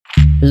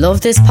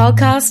Love this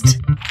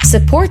podcast?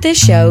 Support this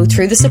show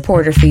through the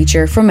supporter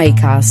feature from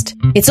Acast.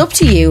 It's up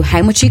to you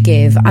how much you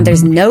give, and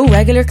there's no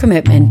regular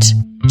commitment.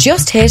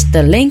 Just hit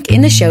the link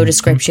in the show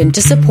description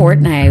to support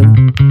now.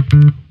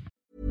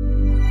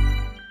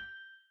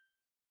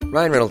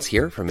 Ryan Reynolds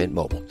here from Mint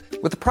Mobile.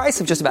 With the price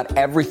of just about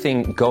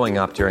everything going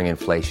up during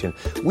inflation,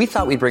 we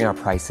thought we'd bring our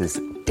prices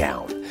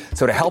down.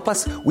 So to help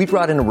us, we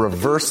brought in a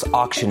reverse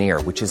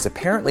auctioneer, which is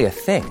apparently a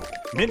thing.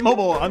 Mint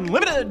Mobile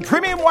Unlimited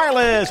Premium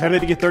Wireless. How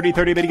to get 30,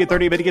 30, bit to get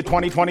 30, bit to get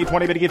 20, 20,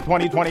 20, bit to get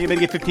 20, 20, bit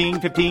to get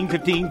 15, 15,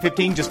 15,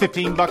 15, just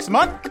 $15 a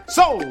month?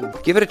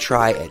 Sold! Give it a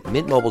try at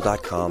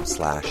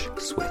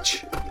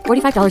mintmobile.com/switch.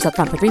 $45 up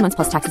front for 3 months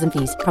plus taxes and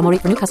fees. Promo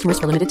rate for new customers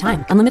for limited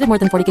time. Unlimited more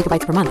than 40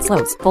 gigabytes per month.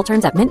 Slows full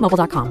terms at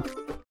mintmobile.com.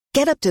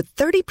 Get up to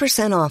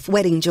 30% off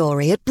wedding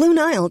jewelry at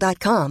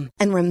BlueNile.com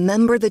and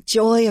remember the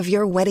joy of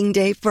your wedding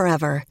day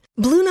forever.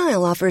 Blue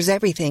Nile offers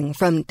everything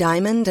from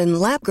diamond and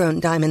lab-grown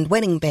diamond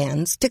wedding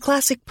bands to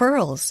classic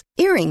pearls,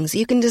 earrings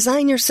you can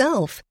design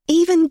yourself,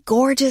 even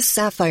gorgeous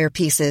sapphire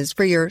pieces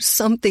for your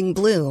something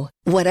blue.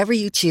 Whatever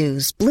you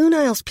choose, Blue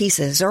Nile's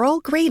pieces are all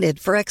graded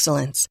for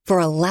excellence, for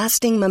a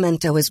lasting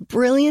memento as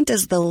brilliant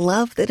as the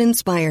love that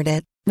inspired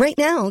it. Right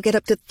now, get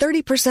up to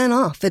 30%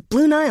 off at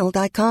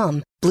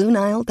BlueNile.com.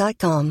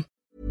 BlueNile.com.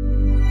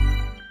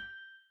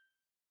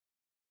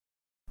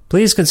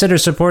 Please consider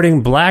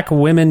supporting Black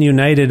Women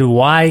United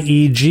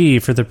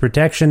YEG for the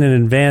protection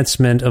and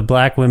advancement of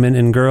black women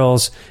and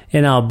girls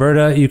in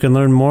Alberta. You can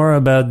learn more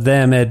about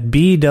them at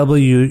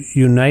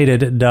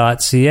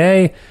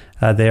bwunited.ca.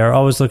 They are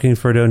always looking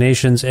for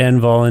donations and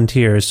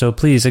volunteers. So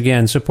please,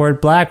 again,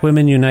 support Black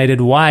Women United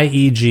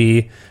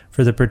YEG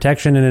for the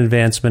protection and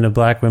advancement of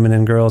black women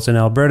and girls in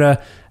Alberta.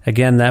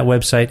 Again, that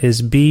website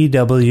is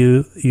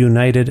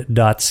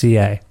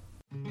bwunited.ca.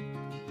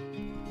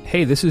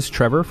 Hey, this is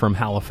Trevor from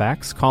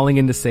Halifax, calling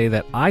in to say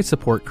that I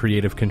support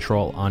Creative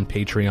Control on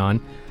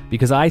Patreon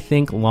because I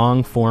think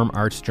long-form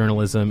arts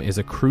journalism is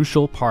a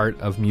crucial part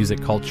of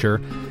music culture,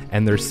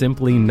 and there's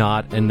simply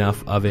not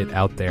enough of it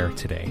out there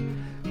today.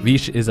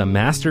 Vish is a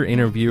master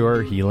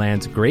interviewer, he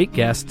lands great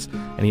guests,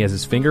 and he has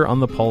his finger on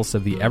the pulse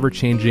of the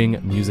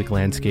ever-changing music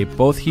landscape,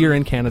 both here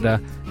in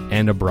Canada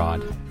and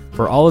abroad.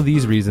 For all of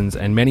these reasons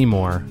and many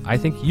more, I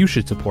think you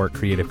should support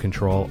Creative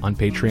Control on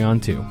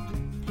Patreon too.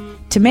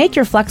 To make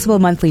your flexible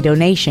monthly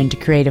donation to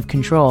Creative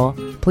Control,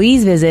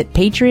 please visit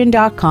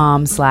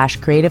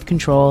patreon.com/Creative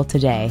Control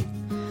today.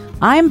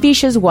 I'm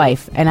Visha's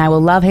wife, and I will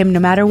love him no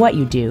matter what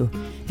you do.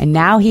 And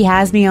now he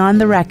has me on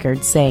the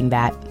record saying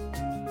that.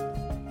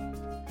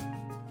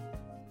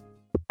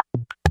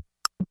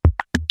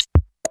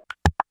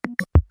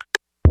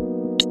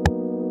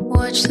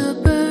 Watch the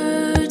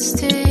birds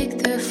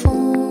take their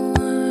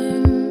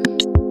form.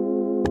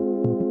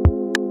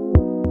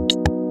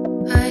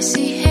 I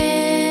see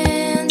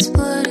hands,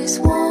 blood is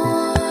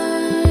warm,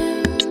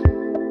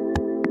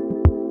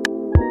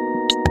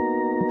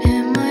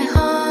 and my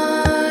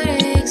heart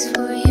aches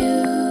for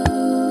you.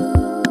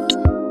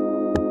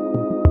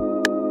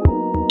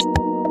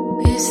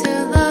 Is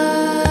there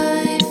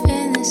life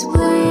in this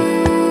blue?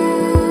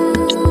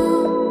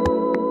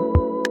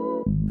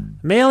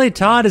 Maile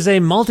Todd is a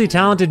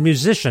multi-talented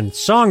musician,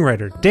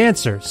 songwriter,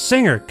 dancer,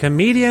 singer,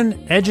 comedian,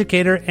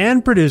 educator,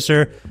 and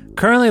producer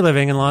currently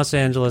living in Los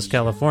Angeles,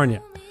 California.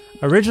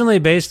 Originally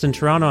based in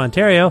Toronto,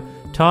 Ontario,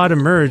 Todd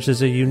emerged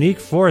as a unique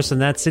force in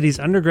that city's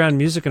underground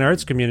music and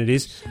arts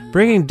communities,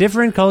 bringing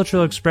different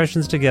cultural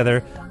expressions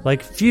together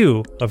like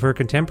few of her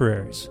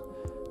contemporaries.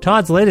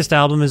 Todd's latest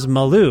album is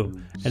Malu,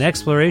 an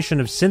exploration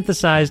of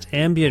synthesized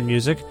ambient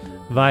music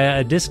via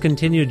a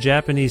discontinued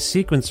Japanese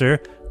sequencer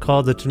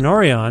called the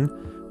Tenorion,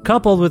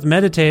 coupled with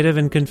meditative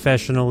and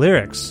confessional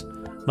lyrics.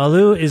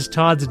 Malu is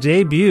Todd's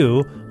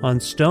debut on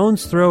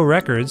Stone's Throw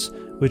Records,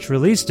 which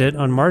released it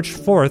on March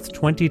 4th,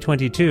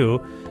 2022,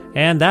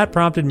 and that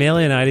prompted Maile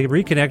and I to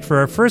reconnect for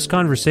our first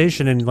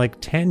conversation in like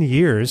 10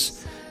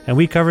 years, and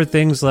we covered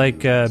things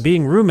like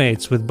being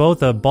roommates with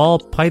both a ball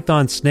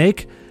python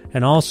snake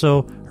and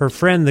also her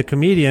friend, the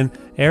comedian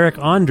Eric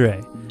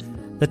Andre.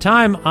 The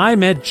time I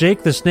met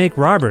Jake the Snake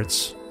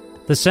Roberts,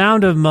 the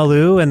sound of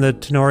Malu and the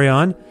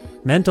Tenorion,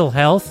 mental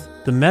health,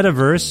 the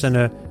metaverse, and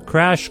a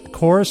crash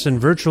course in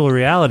virtual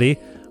reality,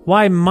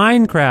 why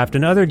Minecraft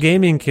and other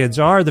gaming kids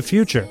are the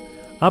future,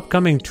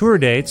 upcoming tour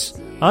dates,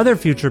 other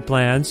future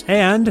plans,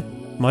 and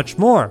much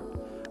more.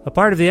 A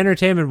part of the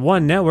Entertainment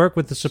One network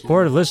with the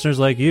support of listeners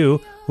like you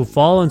who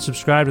follow and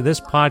subscribe to this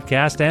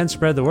podcast and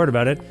spread the word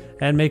about it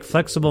and make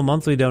flexible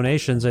monthly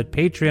donations at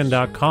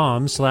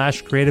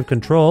patreon.com/Creative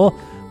Control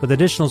with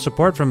additional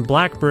support from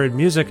Blackbird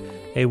Music,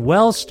 a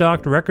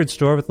well-stocked record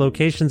store with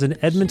locations in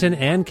Edmonton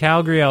and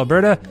Calgary,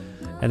 Alberta.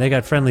 And they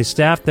got friendly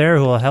staff there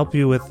who will help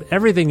you with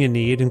everything you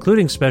need,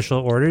 including special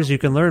orders. You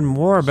can learn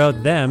more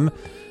about them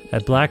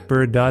at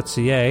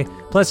blackbird.ca.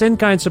 Plus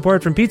in-kind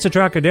support from Pizza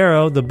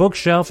Trocadero, The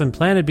Bookshelf, and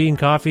Planet Bean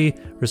Coffee,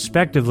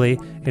 respectively,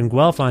 in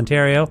Guelph,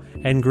 Ontario,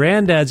 and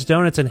Grandad's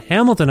Donuts in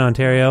Hamilton,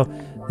 Ontario.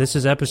 This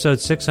is episode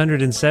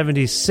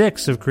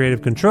 676 of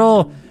Creative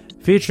Control,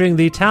 featuring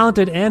the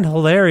talented and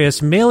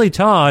hilarious Maile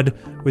Todd,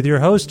 with your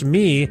host,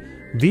 me,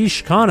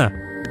 Vish Khanna.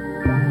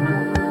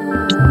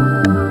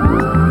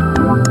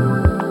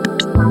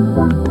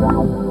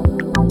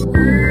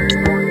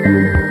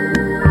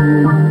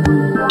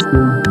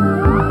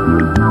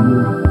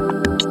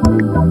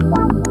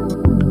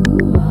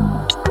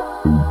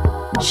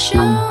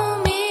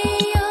 Show me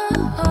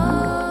your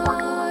heart.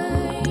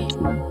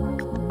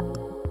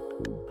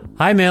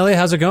 Hi, Meili.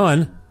 How's it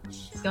going?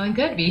 It's going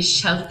good,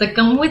 Vish. How's it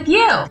going with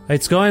you?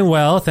 It's going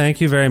well.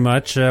 Thank you very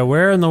much.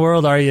 Where in the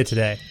world are you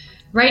today?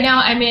 Right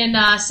now, I'm in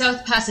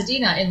South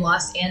Pasadena in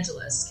Los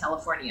Angeles,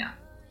 California.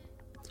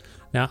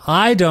 Now,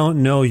 I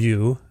don't know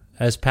you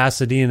as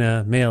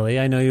Pasadena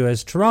Meili. I know you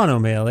as Toronto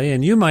Meili,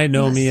 and you might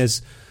know me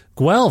as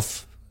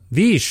Guelph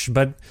Vish,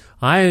 but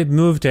I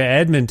moved to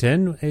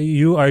Edmonton. Do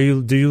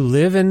you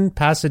live in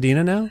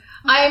Pasadena now?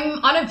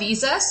 I'm on a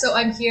visa, so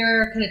I'm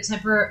here kind of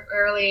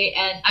temporarily,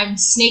 and I'm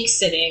snake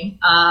sitting,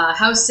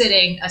 house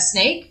sitting a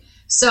snake.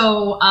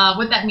 So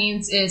what that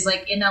means is,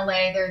 like, in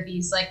LA, there are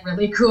these like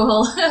really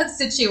cool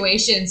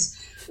situations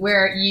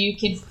where you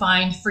can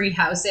find free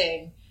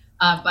housing.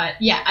 But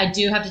yeah, I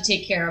do have to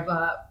take care of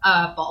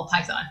a ball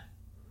python.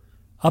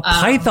 A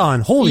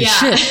python? Holy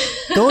shit!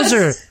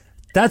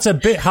 That's a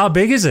bit. How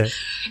big is it?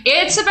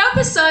 It's about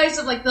the size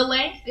of, like, the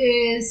length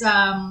is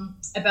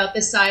about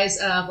the size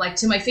of, like,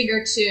 to my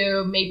finger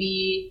to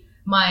maybe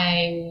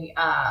my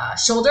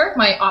shoulder,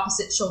 my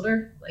opposite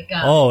shoulder. Like,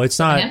 it's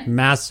not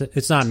massive.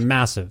 It's not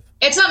massive.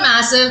 It's not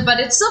massive, but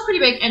it's still pretty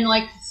big, and,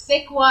 like,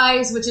 thick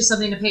wise, which is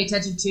something to pay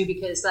attention to,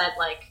 because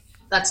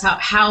that's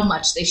how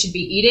much they should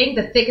be eating.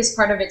 The thickest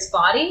part of its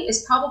body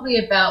is probably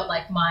about,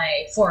 like,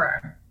 my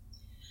forearm. Okay.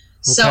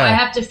 So I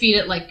have to feed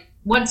it, like,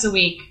 once a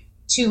week,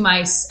 2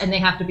 mice, and they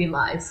have to be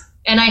live.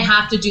 And I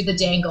have to do the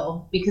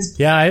dangle because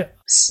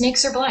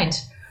snakes are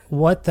blind.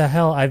 What the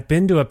hell? I've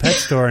been to a pet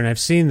store and I've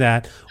seen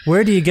that.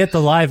 Where do you get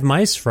the live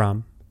mice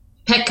from?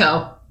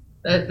 Petco.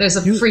 There's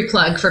a free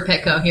plug for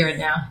Petco here and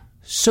now.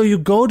 So you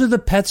go to the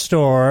pet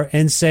store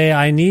and say,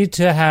 I need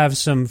to have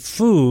some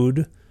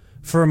food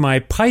for my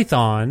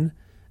python.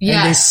 Yes.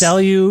 And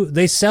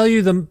they sell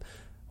you them.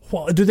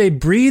 Do they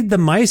breed the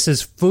mice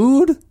as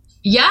food?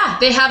 Yeah,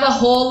 they have a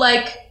whole,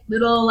 like,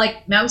 little,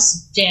 like,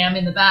 mouse jam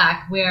in the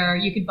back where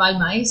you could buy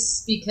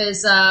mice,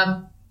 because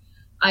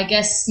I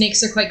guess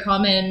snakes are quite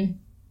common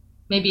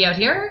maybe out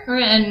here,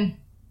 and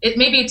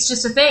maybe it's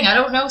just a thing. I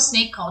don't know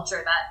snake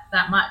culture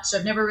that much.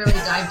 I've never really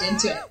dived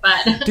into it,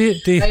 but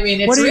I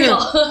mean, it's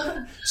real.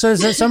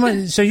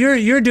 So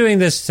you're doing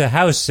this to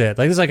house sit,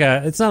 like,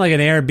 it's not like an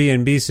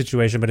Airbnb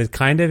situation, but it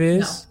kind of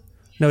is.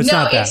 No, it's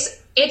not that.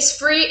 It's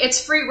free.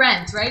 It's free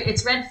rent, right?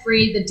 It's rent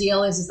free. The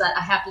deal is that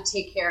I have to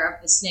take care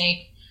of the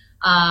snake.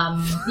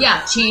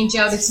 Change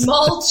out its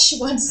mulch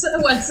once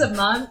a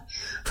month,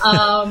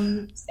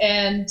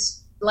 and,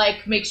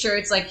 like, make sure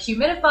it's, like,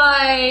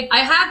 humidified. I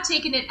have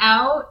taken it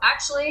out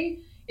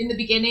actually in the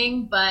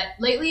beginning, but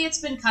lately it's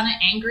been kind of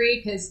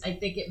angry because I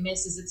think it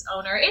misses its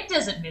owner. It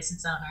doesn't miss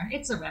its owner.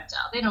 It's a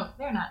reptile. They're not,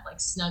 like,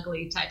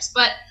 snuggly types,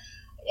 but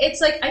it's,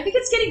 like, I think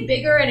it's getting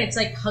bigger and it's,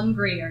 like,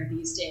 hungrier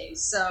these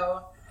days.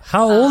 So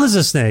how old is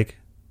a snake?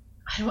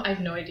 I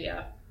have no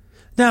idea.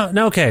 No,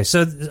 okay.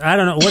 So I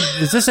don't know. What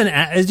is this?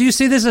 Do you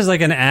see this as,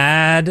 like, an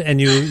ad, and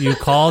you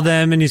call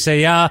them and you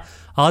say, "Yeah,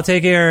 I'll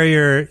take care of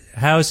your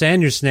house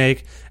and your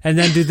snake," and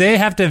then do they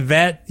have to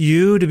vet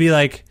you to be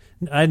like,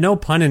 no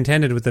pun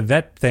intended with the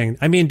vet thing?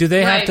 I mean, do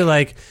they have to,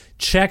 like,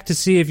 check to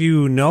see if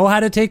you know how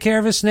to take care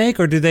of a snake,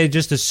 or do they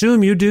just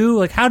assume you do?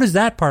 Like, how does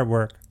that part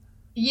work?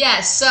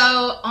 Yes. So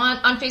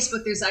on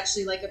Facebook, there's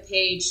actually, like, a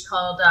page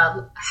called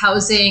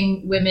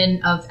Housing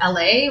Women of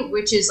LA,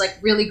 which is, like,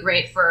 really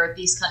great for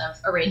these kind of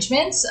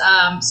arrangements.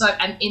 So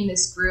I'm in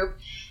this group,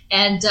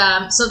 and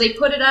so they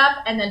put it up,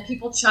 and then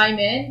people chime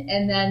in,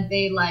 and then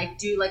they, like,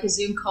 do, like, a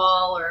Zoom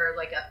call or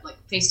like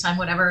FaceTime,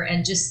 whatever,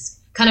 and just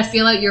kind of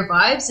feel out your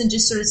vibes and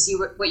just sort of see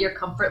what your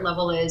comfort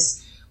level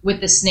is with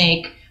the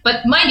snake.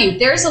 But mind you,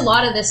 there's a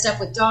lot of this stuff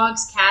with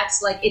dogs,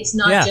 cats. Like, it's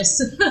not just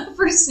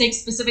for snakes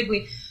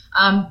specifically.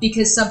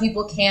 Because some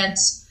people can't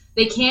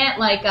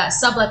like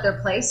sublet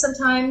their place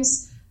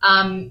sometimes.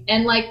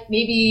 And, like,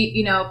 maybe,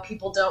 you know,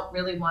 people don't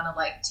really want to,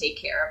 like, take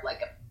care of,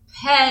 like, a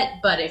pet,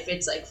 but if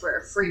it's, like,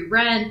 for free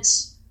rent,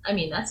 I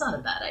mean, that's not a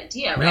bad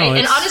idea, right? No,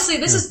 and honestly,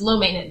 this is low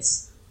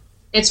maintenance.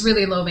 It's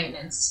really low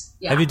maintenance.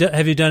 Yeah.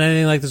 Have you done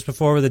anything like this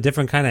before with a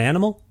different kind of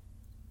animal?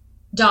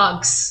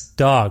 Dogs.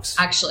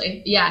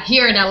 Actually. Yeah.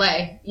 Here in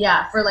LA.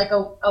 Yeah. For, like,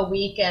 a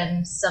week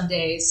and some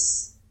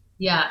days.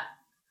 Yeah.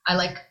 I,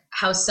 like,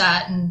 house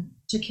sat and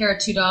took care of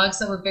 2 dogs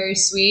that were very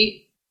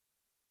sweet.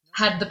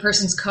 Had the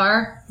person's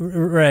car.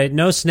 Right.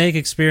 No snake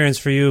experience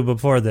for you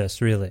before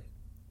this, really?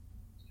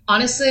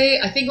 Honestly,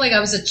 I think, like, I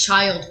was a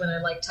child when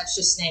I, like, touched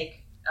a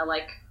snake. At,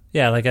 like,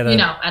 at, like,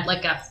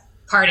 a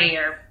party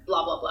or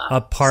blah, blah, blah.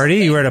 A party?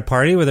 Something. You were at a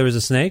party where there was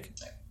a snake?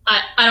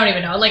 I don't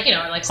even know. Like, you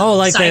know, like, some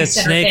the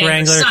snake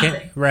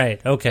wrangler.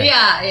 Right. Okay.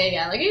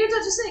 Yeah. Like, you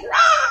touch a snake.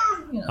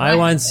 Ah! You know, I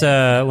once,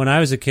 when I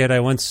was a kid, I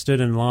once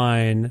stood in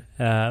line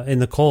in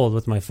the cold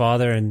with my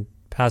father and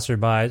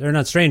passerbys, or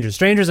not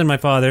strangers and my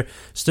father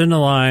stood in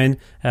a line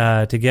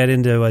to get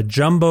into a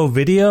Jumbo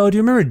Video. Do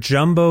you remember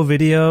Jumbo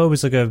Video? It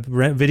was like a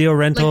video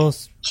rental. Like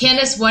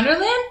Candace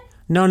Wonderland?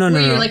 No. Were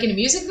you like in a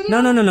music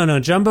video? No.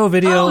 Jumbo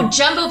Video. Oh,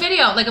 Jumbo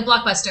Video, like a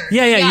Blockbuster.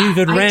 Yeah. You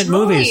could rent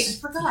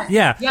movies. I forgot.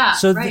 Yeah.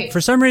 So right. for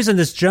some reason,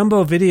 this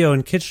Jumbo Video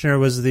in Kitchener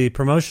was the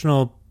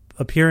promotional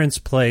appearance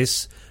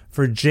place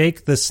for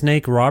Jake the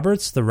Snake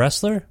Roberts, the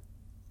wrestler.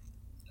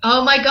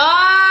 Oh my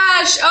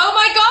gosh!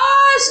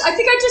 I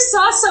think I just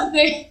saw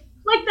something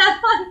like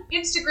that on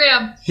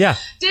Instagram. Yeah.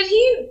 Did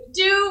he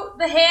do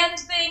the hand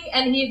thing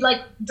and he'd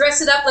like dress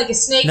it up like a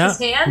snake? His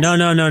hand?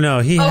 No.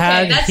 He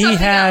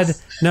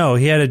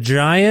had a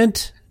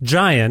giant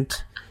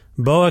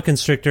boa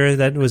constrictor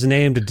that was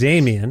named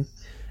Damien,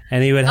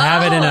 and he would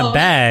have it in a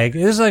bag.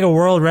 This is like a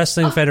World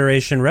Wrestling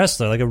Federation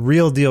wrestler, like a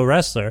real deal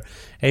wrestler.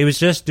 And he was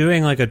just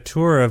doing like a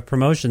tour of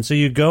promotion. So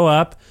you'd go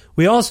up.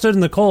 We all stood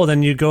in the cold,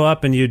 and you'd go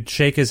up and you'd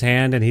shake his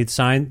hand, and he'd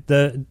sign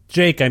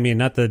Jake,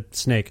 not the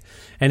snake,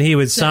 and he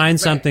would sign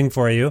something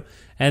for you.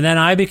 And then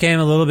I became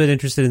a little bit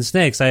interested in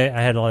snakes. I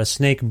had a lot of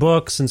snake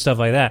books and stuff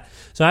like that.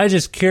 So I was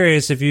just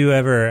curious if you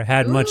ever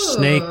had much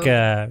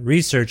snake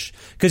research,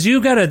 because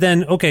you got to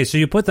then, so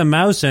you put the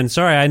mouse in.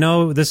 Sorry, I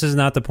know this is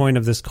not the point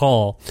of this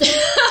call.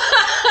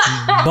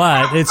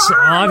 But it's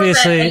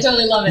obviously, I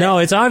totally love it. No,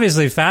 it's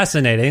obviously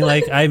fascinating.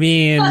 Like, I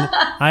mean,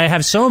 I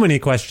have so many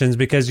questions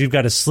because you've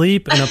got to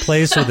sleep in a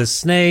place with a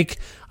snake.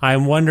 I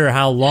wonder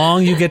how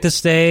long you get to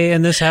stay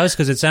in this house,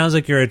 because it sounds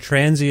like you're a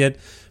transient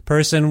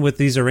person with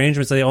these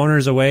arrangements.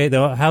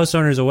 The house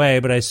owner's away,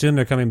 but I assume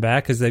they're coming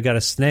back because they've got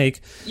a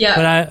snake.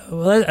 Yeah.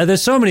 But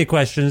there's so many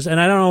questions, and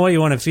I don't know what you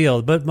want to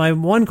field. But my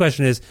one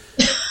question is,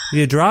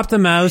 you drop the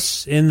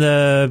mouse in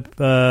the...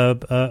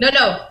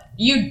 No.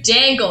 You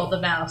dangle the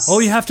mouse. Oh,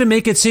 you have to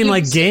make it seem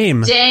like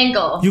game.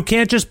 Dangle. You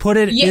can't just put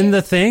it in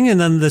the thing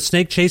and then the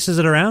snake chases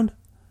it around?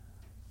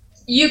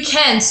 You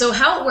can. So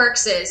how it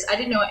works is, I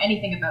didn't know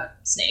anything about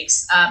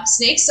snakes.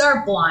 Snakes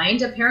are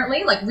blind,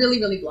 apparently, like really,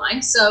 really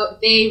blind. So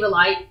they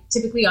rely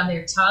typically on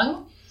their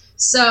tongue.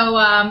 So,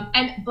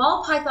 and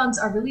ball pythons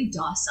are really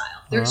docile.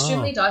 They're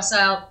extremely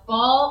docile.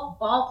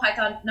 Ball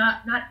python,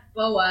 not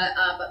boa,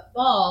 but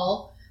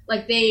ball,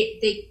 like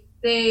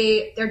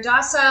they're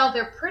docile.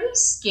 They're pretty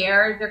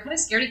scared. They're kind of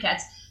scaredy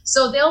cats.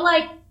 So they'll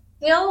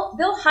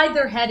hide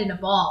their head in a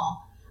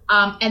ball,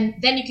 and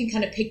then you can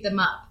kind of pick them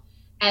up.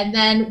 And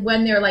then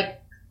when they're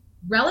like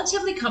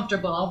relatively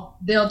comfortable,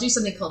 they'll do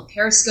something called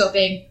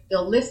periscoping.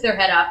 They'll lift their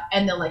head up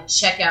and they'll like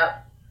check out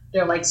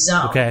their like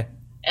zone. Okay.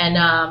 And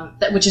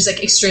which is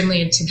like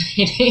extremely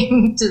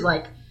intimidating to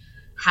like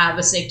have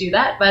a snake do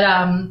that. But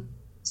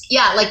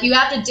yeah, like you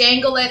have to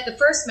dangle it. The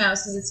first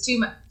mouse, because it's two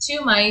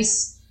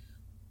mice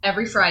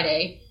every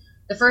Friday.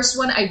 The first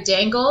one I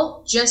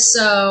dangle just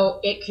so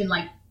it can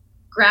like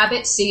grab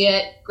it, see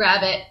it,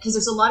 grab it, because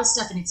there's a lot of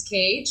stuff in its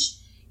cage.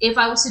 If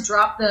I was to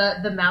drop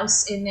the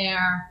mouse in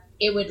there,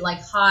 it would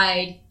like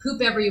hide, poop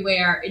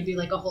everywhere. It'd be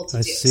like a whole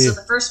to-do. So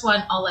the first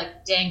one I'll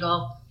like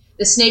dangle.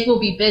 The snake will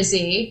be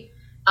busy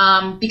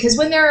because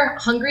when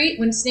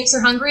snakes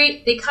are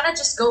hungry, they kind of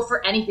just go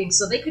for anything.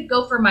 So they could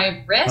go for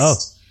my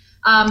wrist.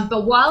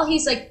 But while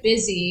he's like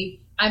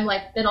busy, I'm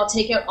like, then I'll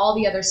take out all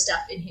the other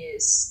stuff in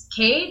his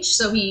cage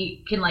so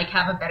he can like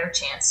have a better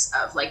chance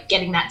of like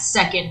getting that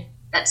second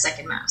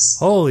mouse.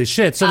 Holy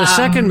shit. So the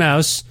second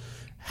mouse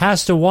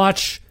has to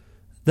watch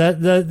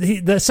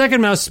the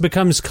second mouse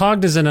becomes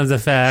cognizant of the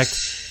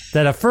fact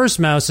that a first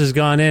mouse has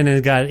gone in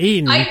and got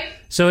eaten.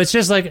 So it's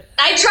just like,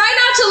 I try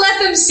not to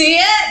let them see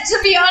it, to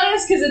be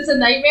honest, because it's a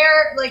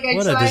nightmare. Like I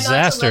try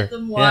not to let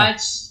them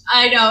watch. Yeah.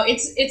 I know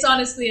it's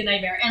honestly a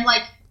nightmare. And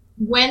like,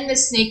 when the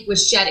snake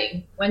was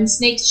shedding, when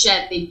snakes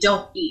shed, they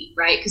don't eat,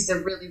 right? Because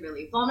they're really,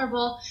 really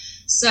vulnerable.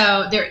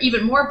 So they're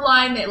even more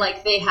blind. They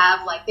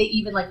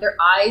even their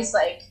eyes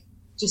like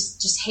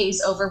just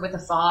haze over with a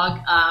fog.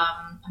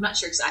 I'm not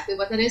sure exactly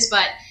what that is,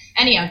 but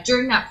anyhow,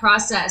 during that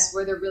process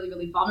where they're really,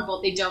 really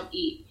vulnerable, they don't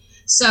eat.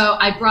 So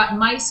I brought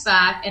mice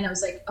back, and I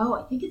was like, oh,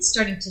 I think it's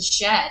starting to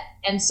shed.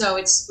 And so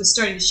it was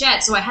starting to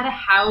shed. So I had to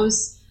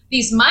house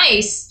these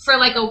mice for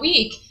like a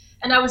week.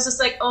 And I was just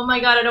like, oh my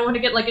God, I don't want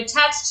to get like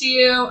attached to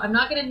you. I'm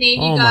not going to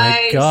name you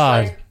guys. Oh my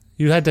God. Like,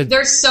 you had to.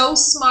 They're so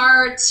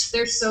smart.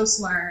 They're so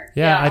smart.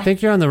 Yeah, I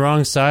think you're on the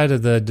wrong side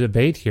of the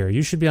debate here.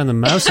 You should be on the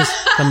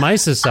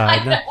mice's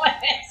side.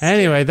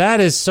 Anyway, that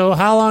is so.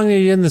 How long are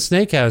you in the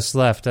snake house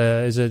left?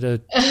 Is it? Do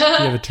you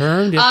have a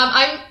term?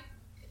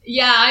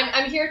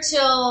 I'm here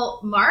till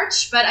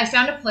March, but I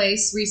found a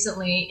place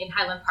recently in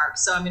Highland Park,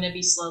 so I'm going to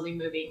be slowly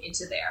moving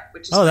into there.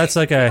 Which is great. That's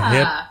like a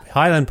hip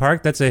Highland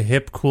Park. That's a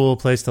hip, cool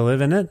place to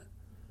live, isn't it?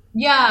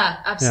 Yeah,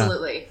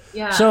 absolutely.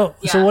 Yeah. So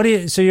what do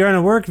you? So you're on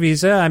a work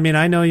visa. I mean,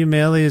 I know you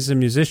mainly as a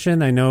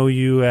musician. I know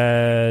you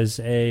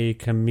as a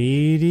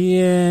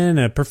comedian,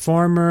 a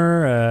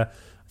performer.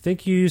 I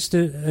think you used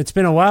to. It's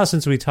been a while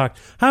since we talked.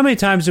 How many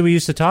times did we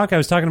used to talk? I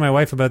was talking to my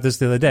wife about this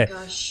the other day.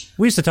 Gosh.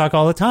 We used to talk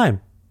all the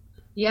time.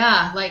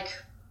 Yeah, like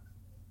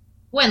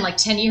when, like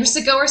 10 years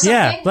ago or something?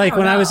 Yeah, like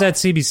when I was at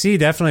CBC,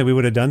 definitely we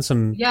would have done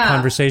some Yeah.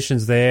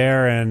 conversations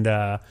there, and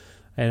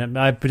And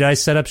did I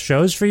set up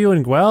shows for you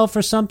in Guelph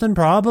or something?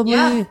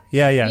 Probably.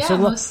 Yeah. So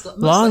most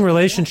long likely,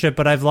 relationship,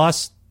 but I've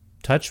lost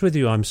touch with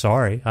you. I'm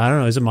sorry. I don't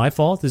know. Is it my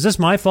fault? Is this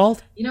my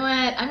fault? You know what?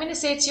 I'm going to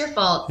say it's your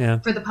fault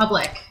for the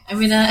public.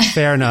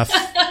 Fair enough.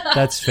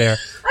 That's fair.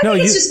 I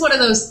think it's just one of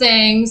those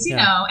things, you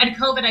know, and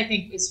COVID, I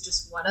think, is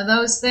just one of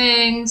those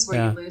things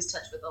where you lose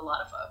touch with a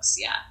lot of folks.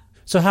 Yeah.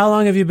 So how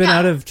long have you been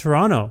out of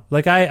Toronto?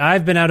 Like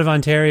I've been out of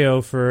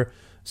Ontario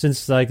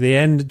since like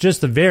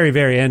the very,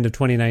 very end of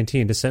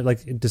 2019,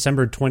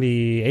 December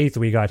 28th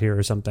we got here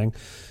or something.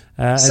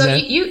 So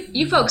then,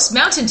 you folks,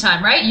 mountain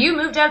time, right? You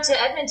moved out to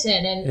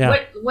Edmonton,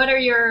 and what are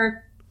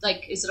your,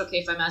 like, is it okay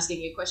if I'm asking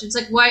you questions?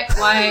 Like, why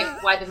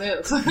the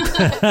move?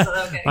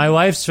 Okay. My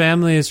wife's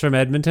family is from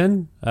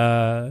Edmonton,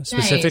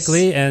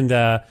 specifically, nice. And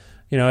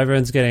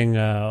everyone's getting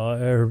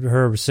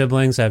her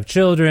siblings have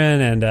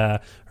children, and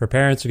her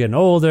parents are getting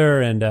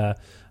older, and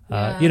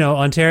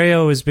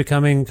Ontario is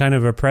becoming kind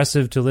of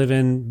oppressive to live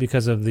in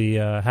because of the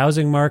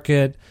housing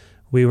market.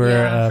 We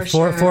were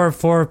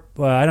four.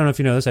 I don't know if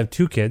you know this. I have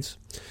 2 kids,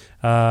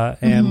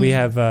 and we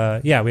have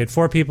we had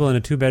 4 people in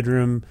a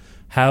 2-bedroom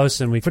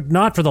house, and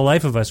not for the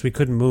life of us we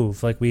couldn't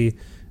move. Like we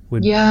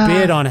would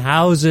bid on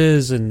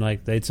houses, and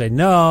like they'd say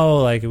no.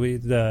 Like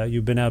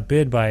you've been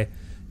outbid by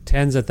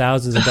tens of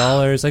thousands of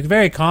dollars. Like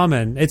very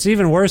common. It's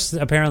even worse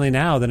apparently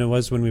now than it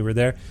was when we were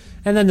there.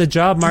 And then the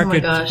job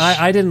market,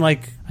 I didn't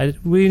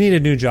we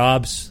needed new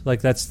jobs.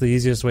 Like that's the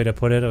easiest way to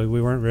put it.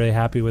 We weren't really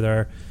happy with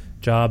our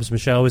jobs.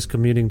 Michelle was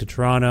commuting to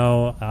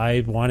Toronto.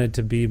 I wanted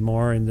to be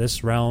more in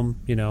this realm,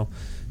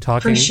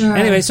 talking. For sure.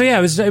 Anyway, so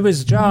it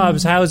was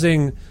jobs,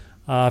 housing,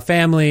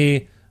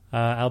 family,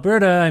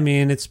 Alberta. I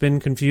mean, it's been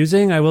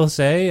confusing, I will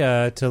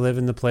say, to live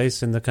in the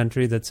place in the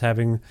country that's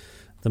having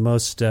the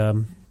most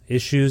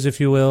issues, if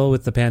you will,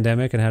 with the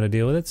pandemic and how to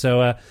deal with it.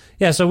 So,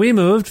 so we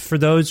moved for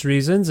those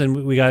reasons,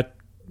 and we got,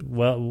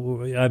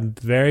 I'm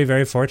very,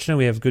 very fortunate.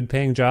 We have good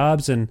paying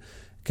jobs and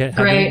have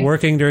been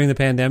working during the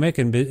pandemic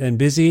and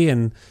busy,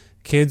 and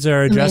kids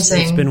are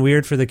adjusting. It's been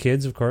weird for the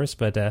kids, of course,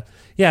 but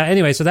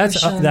anyway, so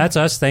that's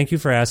us. Thank you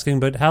for asking.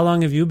 But how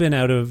long have you been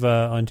out of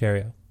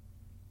Ontario?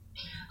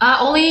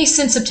 Only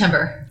since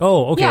September.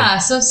 Oh, okay. Yeah,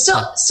 so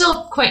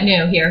still quite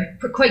new here,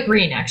 quite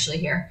green actually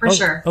here, for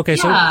sure. Okay,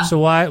 so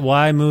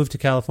why move to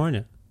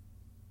California?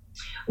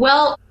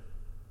 Well,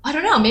 I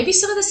don't know. Maybe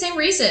some of the same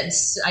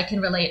reasons I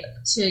can relate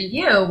to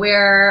you,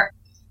 where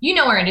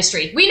our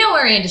industry. We know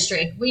our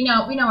industry. We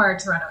know our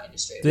Toronto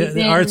industry.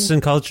 The arts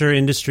and culture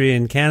industry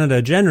in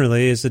Canada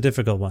generally is a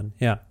difficult one.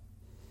 Yeah.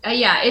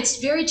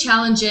 It's very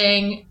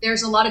challenging.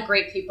 There's a lot of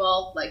great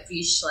people like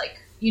Vish,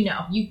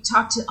 you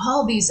talk to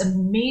all these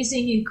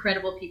amazing,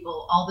 incredible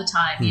people all the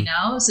time,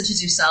 such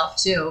as yourself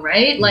too,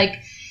 right?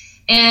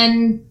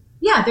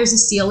 There's a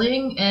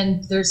ceiling,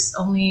 and there's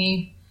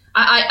only,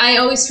 I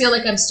always feel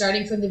like I'm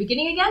starting from the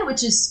beginning again,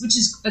 which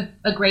is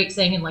a great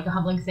thing and like a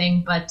humbling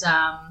thing. But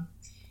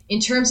in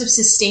terms of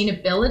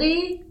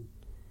sustainability,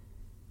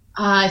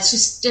 it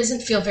just doesn't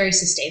feel very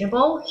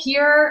sustainable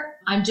here.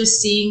 I'm just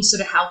seeing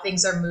sort of how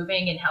things are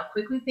moving and how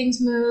quickly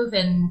things move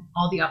and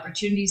all the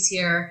opportunities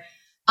here.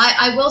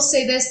 I will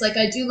say this,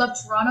 I do love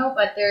Toronto,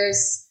 but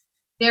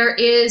there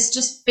is,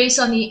 just based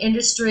on the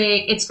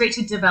industry, it's great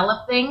to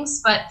develop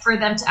things, but for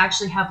them to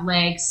actually have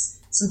legs,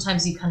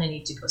 sometimes you kind of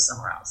need to go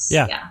somewhere else.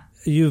 Yeah.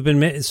 You've been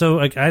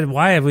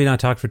why have we not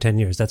talked for 10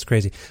 years? That's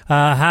crazy.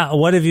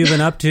 What have you been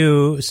up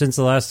to since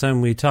the last time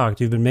we talked?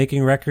 You've been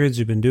making records.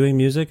 You've been doing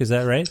music. Is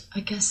that right?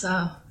 I guess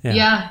so.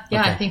 Yeah. Okay.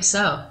 I think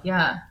so.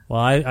 Yeah. Well,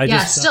 I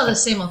just still the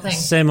same old thing.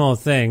 Same old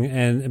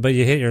thing, but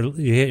you hit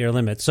your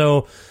limit.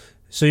 So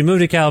you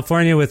moved to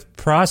California with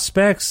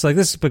prospects. Like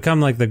this has become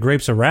like the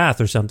grapes of wrath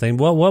or something.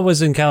 What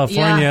was in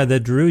California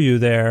that drew you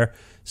there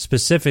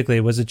specifically?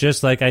 Was it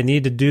just like, I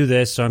need to do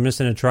this, so I'm just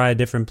going to try a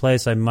different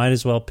place? I might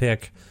as well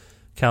pick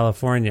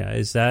California.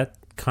 Is that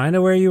kind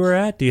of where you were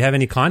at? Do you have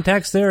any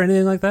contacts there or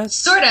anything like that?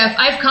 Sort of.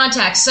 I have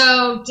contacts.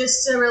 So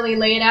just to really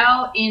lay it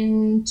out,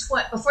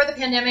 before the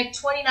pandemic,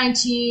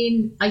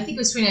 2019, I think it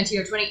was 2019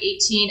 or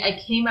 2018, I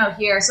came out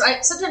here. So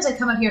sometimes I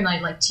come out here and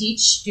I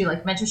teach, do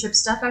mentorship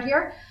stuff out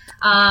here.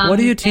 What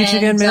do you teach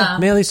again,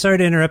 Maley? Sorry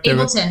to interrupt.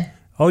 Ableton.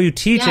 Oh, you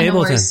teach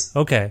Ableton.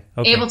 No okay.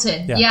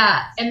 Ableton,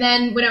 yeah. And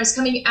then when I was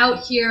coming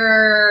out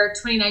here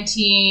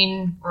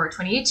 2019 or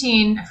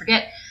 2018, I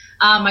forget,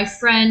 my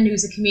friend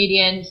who's a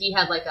comedian,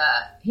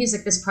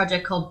 he's this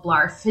project called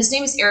Blarf. His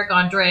name is Eric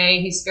Andre.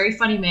 He's a very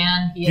funny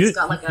man. He's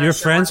got You're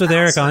friends with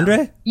Eric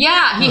Andre?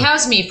 Yeah, he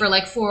housed me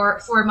for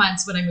 4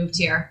 months when I moved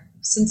here.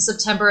 Since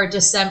September or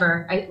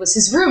December, I was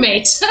his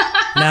roommate.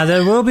 Now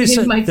there will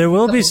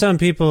be some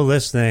people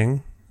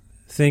listening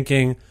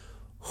thinking,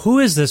 who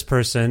is this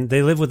person?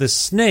 They live with a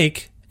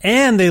snake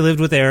and they lived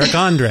with Eric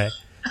Andre.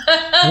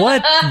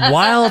 What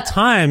wild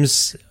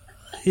times.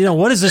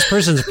 What is this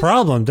person's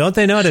problem? Don't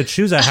they know how to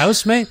choose a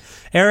housemate?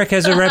 Eric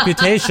has a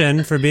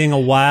reputation for being a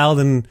wild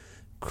and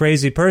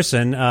crazy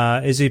person.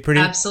 Is he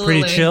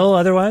pretty chill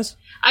otherwise?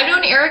 I've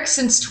known Eric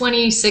since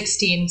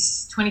 2015,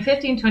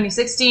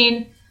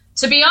 2016.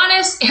 To be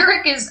honest,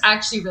 Eric is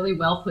actually really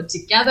well put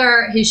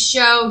together. His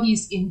show,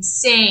 he's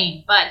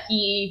insane, but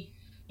he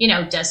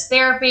does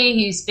therapy.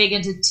 He's big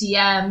into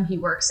TM. He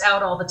works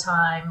out all the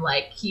time.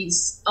 Like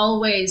he's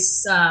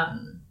always, I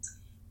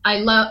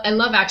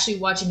love actually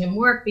watching him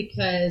work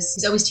because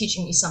he's always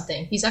teaching me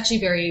something. He's actually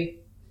very,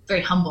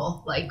 very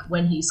humble, like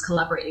when he's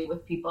collaborating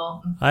with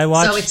people. I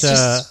watched,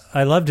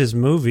 I loved his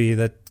movie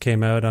that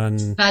came out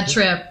on Bad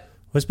Trip.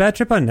 Was Bad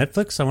Trip on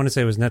Netflix? I want to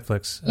say it was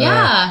Netflix.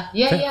 Yeah.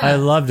 I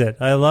loved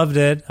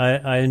it.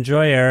 I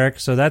enjoy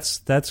Eric. So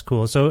that's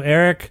cool. So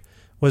Eric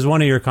was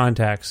one of your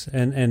contacts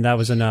and that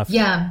was enough.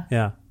 Yeah.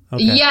 Yeah.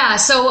 Okay. Yeah.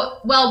 So,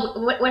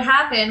 what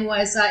happened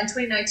was in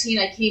 2019,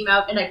 I came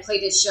out and I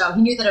played his show.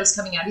 He knew that I was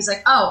coming out. He's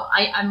like, oh,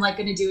 I'm like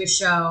going to do a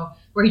show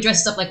where he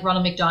dresses up like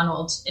Ronald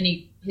McDonald and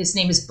his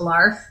name is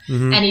Blarf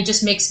and he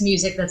just makes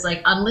music that's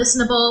like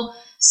unlistenable.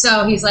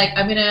 So he's like,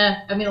 I'm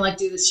gonna like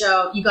do the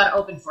show. You got to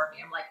open for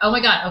me. I'm like, oh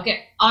my God.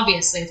 Okay.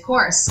 Obviously, of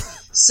course.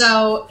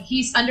 So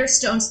he's under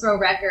Stone's Throw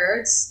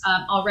Records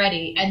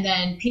already. And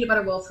then Peanut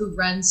Butter Wolf, who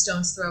runs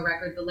Stone's Throw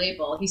Record, the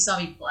label, he saw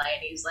me play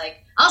and he's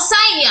like, I'll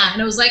sign ya.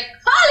 And I was like,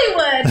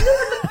 Hollywood.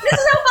 This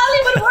is how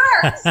Hollywood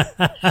works.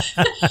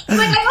 I'm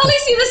like, I only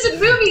see this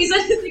in movies. I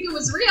didn't think it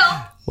was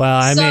real.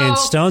 Well, I mean,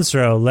 Stone's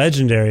Throw,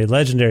 legendary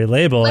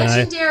label.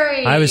 Legendary.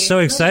 And I was so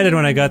excited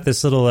when I got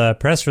this little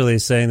press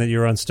release saying that you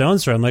were on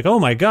Stone's Throw. I'm like, oh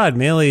my God,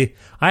 Maile.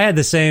 I had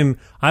the same.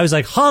 I was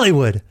like,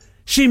 Hollywood,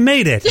 she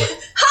made it.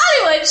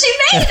 Hollywood, she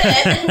made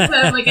it. So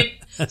I'm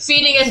like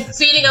feeding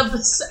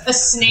a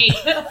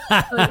snake.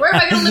 Like, where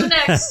am I going to live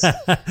next?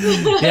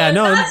 Yeah,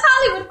 no, that's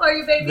Hollywood for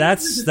you, baby.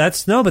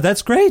 But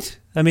that's great.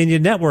 I mean, you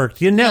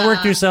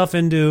networked yourself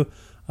into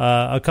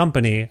a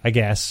company, I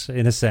guess,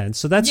 in a sense.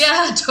 So that's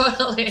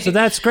totally. So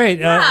that's great.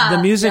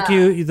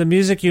 The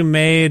music you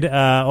made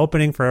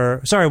opening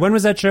for. Sorry, when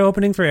was that show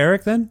opening for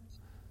Eric? Then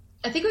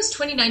I think it was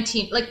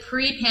 2019, like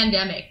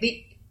pre-pandemic.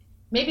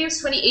 Maybe it was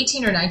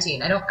 2018 or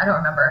 19. I don't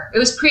remember. It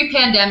was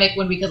pre-pandemic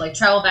when we could like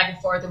travel back and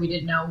forth and we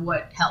didn't know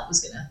what hell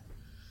was gonna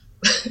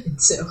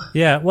ensue.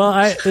 Yeah, well,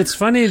 it's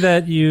funny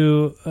that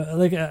you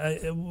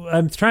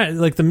I'm trying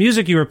like the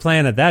music you were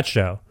playing at that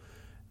show.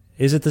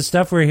 Is it the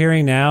stuff we're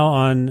hearing now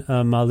on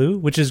Malu,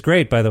 which is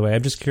great, by the way?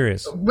 I'm just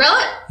curious.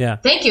 Yeah.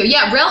 Thank you.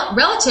 Yeah,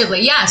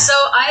 relatively. Yeah. So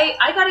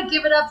I got to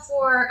give it up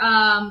for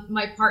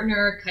my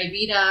partner,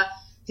 Kaivita,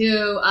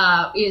 who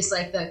is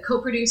like the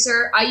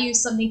co-producer. I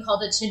use something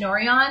called a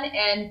Tenorion,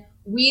 and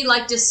we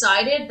like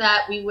decided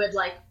that we would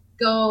like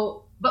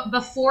go. But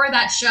before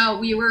that show,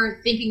 we were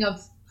thinking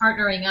of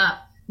partnering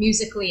up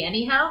musically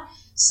anyhow.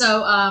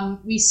 So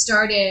we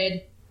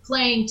started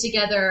playing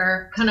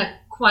together kind of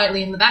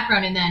quietly in the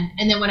background, and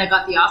then when I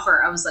got the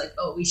offer, I was like,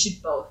 oh, we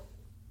should both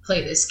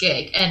play this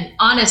gig. And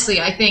honestly,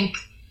 I think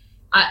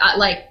I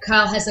like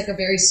Kyle has like a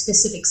very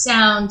specific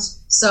sound,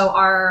 so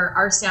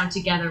our sound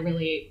together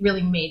really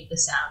made the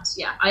sound.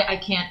 Yeah, I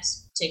can't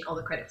take all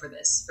the credit for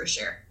this for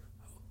sure.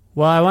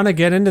 Well, I want to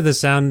get into the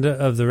sound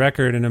of the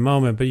record in a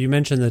moment, but you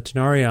mentioned the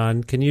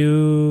Tenorion. Can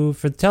you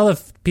tell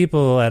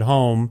people at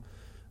home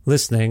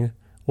listening,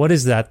 what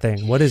is that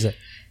thing? What is it?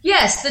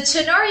 Yes, the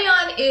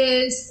Tenorion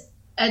is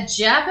a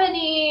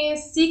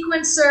Japanese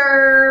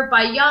sequencer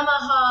by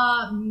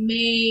Yamaha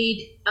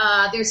made.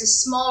 There's a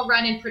small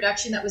run in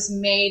production that was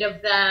made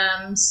of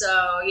them.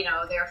 So,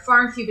 they're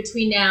far and few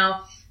between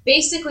now.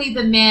 Basically,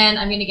 the man,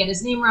 I'm going to get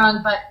his name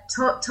wrong, but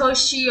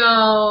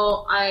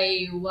Toshio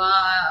Aiwa.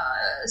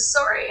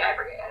 Sorry, I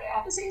forget. I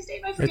have to say his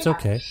name. I forget. It's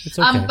okay. It's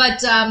okay.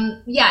 But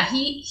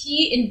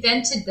he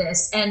invented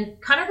this. And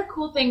kind of the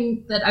cool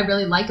thing that I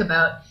really like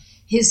about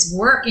his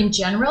work in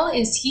general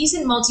is he's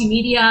in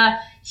multimedia.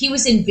 He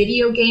was in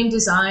video game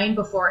design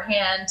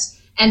beforehand.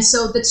 And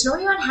so the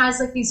Tenorion has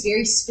like these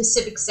very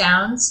specific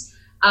sounds.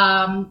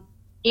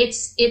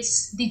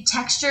 It's the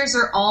textures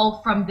are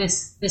all from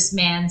this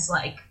man's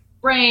like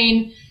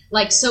brain.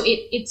 Like, so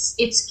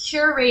it's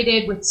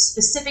curated with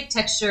specific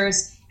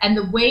textures, and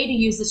the way to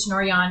use the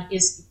Tenorion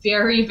is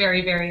very,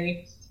 very,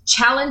 very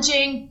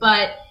challenging.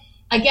 But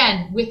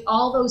again, with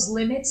all those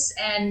limits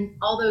and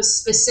all those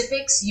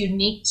specifics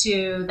unique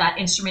to that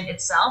instrument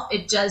itself,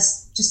 it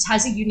just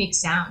has a unique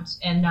sound.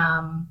 And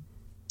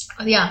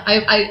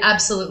I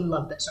absolutely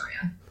love the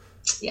Tenorion.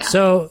 Yeah.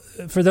 So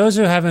for those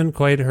who haven't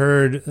quite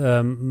heard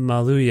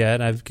Malu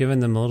yet, I've given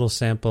them a little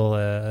sample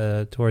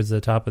towards the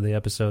top of the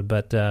episode,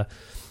 but I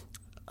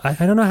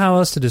don't know how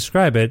else to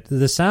describe it.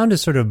 The sound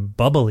is sort of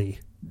bubbly.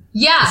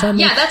 Yeah,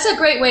 that's a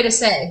great way to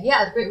say.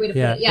 Yeah, a great way to put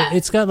it. Yeah,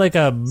 it's got like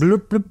a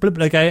bloop bloop bloop.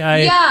 Like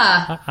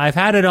I've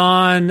had it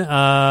on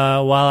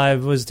while I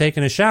was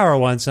taking a shower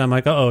once, and I'm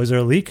like, is there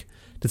a leak?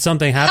 Did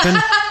something happen?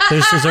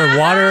 Is there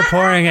water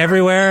pouring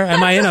everywhere?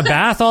 Am I in a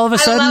bath all of a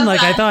sudden?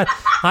 Like that.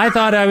 I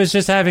thought I was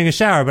just having a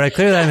shower, but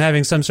clearly I'm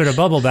having some sort of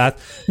bubble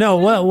bath. No,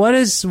 what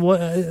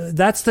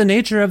that's the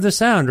nature of the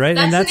sound, right?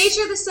 That's the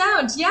nature of the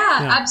sound.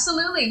 Yeah,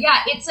 absolutely.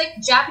 Yeah, it's like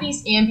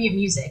Japanese ambient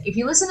music. If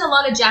you listen to a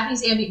lot of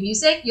Japanese ambient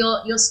music,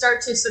 you'll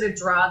start to sort of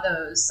draw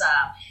those.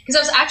 Because I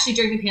was actually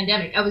during the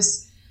pandemic, I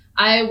was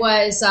I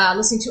was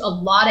listening to a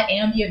lot of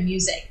ambient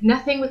music,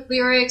 nothing with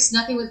lyrics,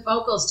 nothing with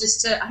vocals,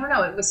 just to, I don't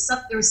know, there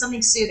was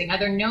something soothing,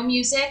 either no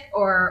music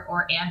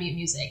or ambient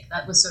music.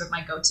 That was sort of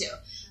my go-to.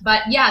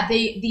 But yeah,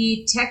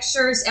 the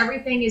textures,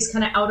 everything is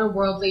kind of outer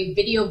worldly,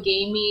 video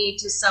gamey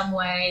to some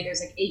way. There's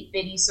like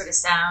 8-bitty sort of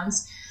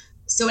sounds.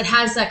 So it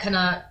has that kind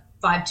of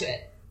vibe to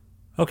it.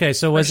 Okay,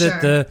 so was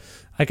it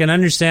I can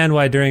understand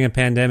why during a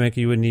pandemic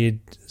you would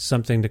need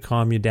something to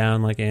calm you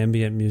down, like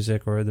ambient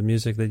music or the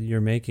music that you're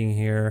making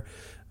here.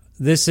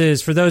 This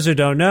is, for those who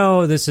don't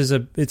know, it's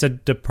a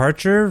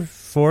departure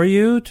for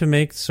you to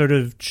make sort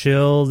of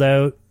chilled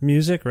out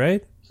music,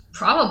 right?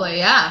 Probably,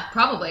 yeah,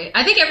 probably.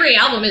 I think every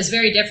album is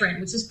very different,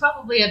 which is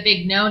probably a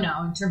big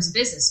no-no in terms of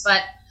business,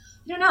 but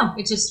I don't know.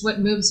 It's just what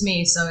moves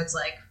me, so it's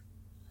like,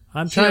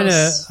 I'm trying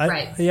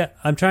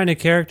to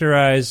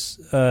characterize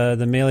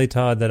the Maily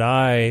Todd that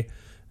I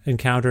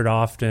encountered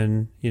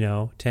often,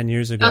 10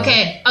 years ago.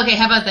 Okay,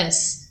 how about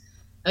this?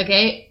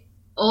 Okay,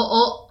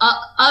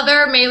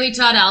 other Maily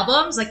Todd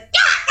albums, like,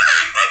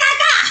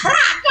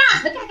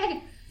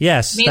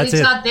 yes,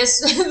 Maily Todd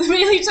this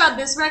Maily Todd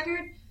this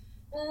record.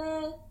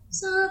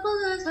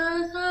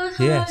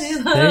 Yes,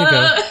 there you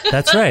go.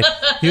 That's right.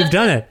 You've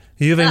done it.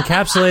 You've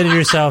encapsulated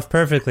yourself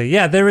perfectly.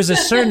 Yeah, there was a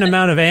certain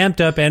amount of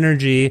amped up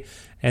energy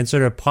and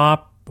sort of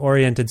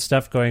pop-oriented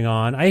stuff going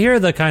on. I hear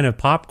the kind of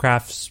pop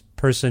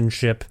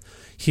craftspersonship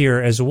here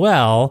as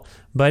well,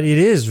 but it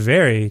is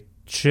very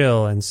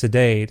chill and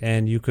sedate,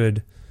 and you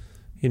could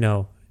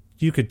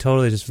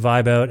totally just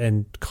vibe out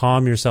and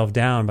calm yourself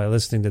down by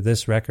listening to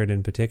this record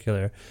in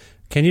particular.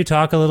 Can you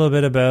talk a little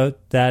bit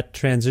about that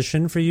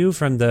transition for you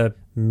from the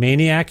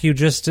maniac you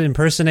just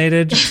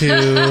impersonated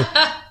to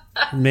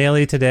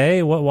Maily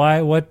today?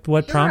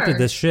 What prompted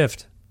this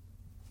shift?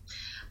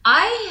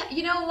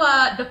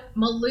 The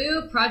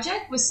Malou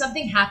project was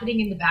something happening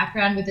in the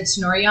background with the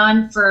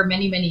Tenorion for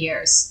many, many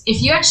years.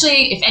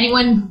 If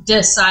anyone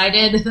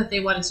decided that they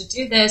wanted to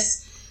do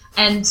this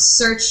and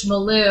search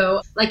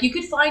Malou, like you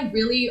could find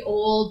really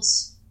old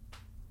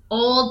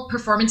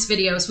performance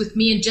videos with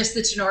me and just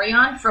the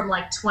Tenorion from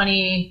like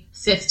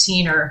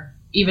 2015 or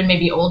even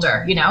maybe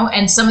older,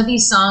 and some of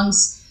these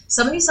songs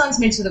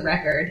made it to the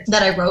record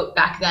that I wrote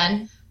back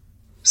then.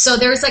 So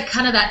there was like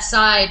kind of that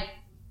side.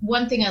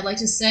 One thing I'd like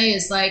to say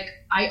is like,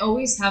 I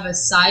always have a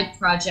side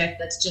project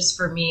that's just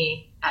for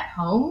me at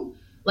home,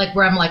 like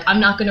where I'm like,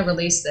 I'm not going to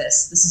release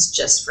this. This is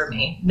just for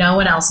me. No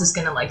one else is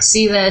going to like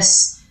see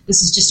this.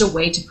 This is just a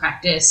way to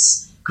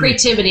practice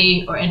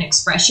creativity or an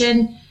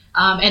expression.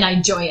 And I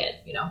enjoy it,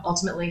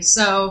 ultimately.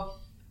 So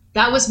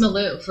that was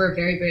Malou for a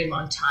very, very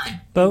long time.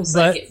 But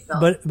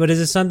is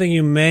it something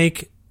you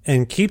make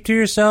and keep to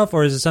yourself,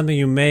 or is it something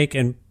you make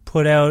and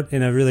put out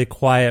in a really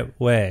quiet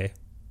way?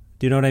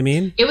 Do you know what I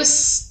mean? I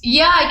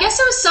guess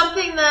it was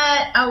something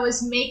that I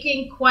was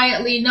making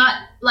quietly, not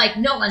like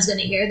no one's going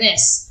to hear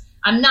this.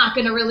 I'm not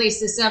going to release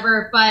this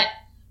ever. But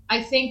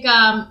I think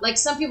like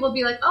some people would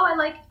be like, oh,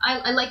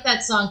 I like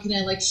that song. Can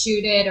I like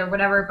shoot it or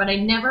whatever? But I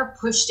never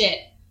pushed it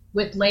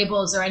with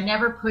labels, or I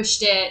never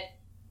pushed it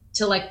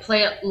to like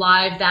play it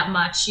live that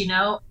much,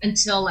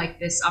 until like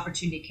this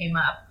opportunity came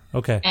up.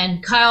 Okay.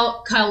 And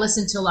Kyle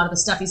listened to a lot of the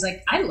stuff. He's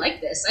like, I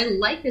like this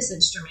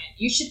instrument.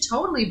 You should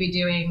totally be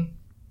doing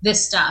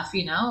this stuff,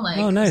 like,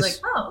 oh, nice. I was like,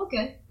 oh,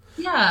 okay.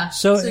 Yeah.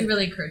 So he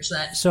really encouraged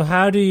that. So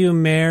how do you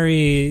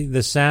marry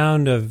the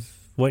sound of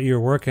what you're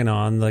working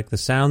on, like the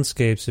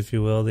soundscapes, if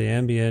you will, the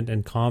ambient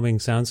and calming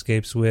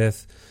soundscapes,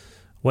 with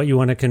what you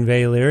want to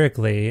convey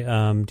lyrically?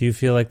 Do you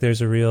feel like there's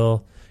a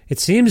real,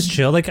 it seems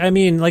chill. Like, I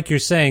mean, like you're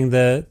saying,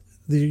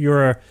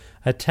 your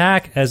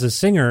attack as a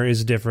singer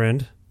is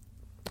different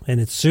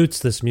and it suits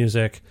this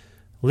music.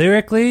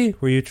 Lyrically,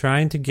 were you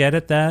trying to get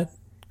at that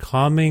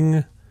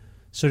calming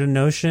sort of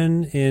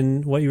notion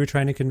in what you were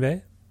trying to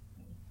convey?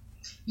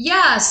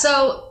 Yeah,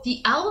 so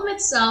the album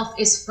itself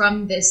is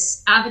from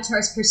this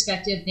avatar's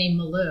perspective named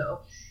Malou.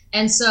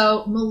 And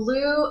so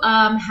Malou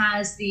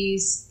has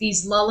these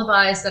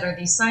lullabies that are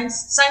these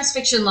science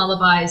fiction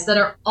lullabies that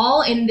are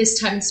all in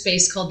this time and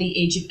space called the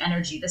Age of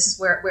Energy. This is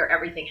where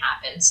everything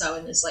happens. So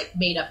in this like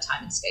made up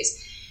time and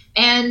space.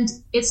 And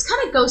it's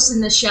kind of Ghost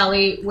in the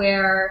Shelley,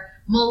 where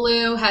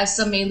Malou has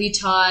some Maily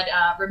Todd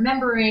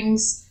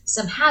rememberings,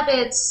 some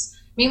habits.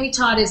 Maily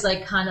Todd is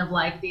like kind of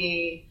like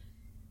the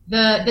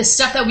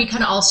stuff that we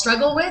kind of all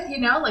struggle with,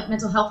 like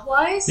mental health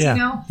wise,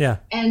 Yeah.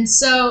 And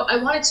so I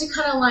wanted to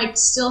kind of like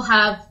still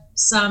have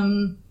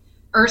some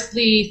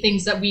earthly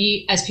things that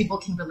we as people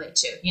can relate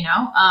to,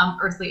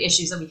 earthly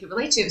issues that we can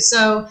relate to.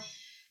 So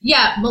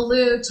yeah,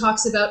 Malou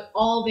talks about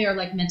all their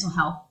like mental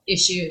health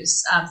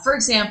issues. For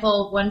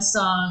example, one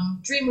song,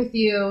 Dream With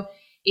You,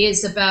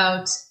 is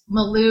about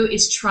Malou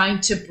is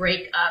trying to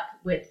break up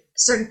with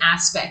certain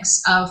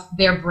aspects of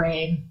their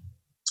brain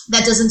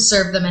that doesn't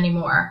serve them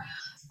anymore.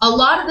 A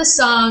lot of the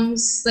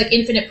songs, like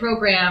Infinite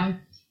Program,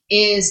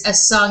 is a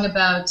song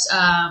about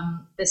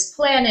this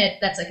planet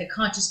that's like a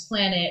conscious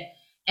planet.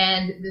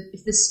 And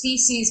if the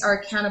species are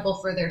accountable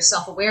for their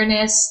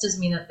self-awareness, doesn't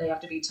mean that they have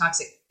to be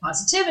toxic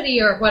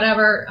positivity or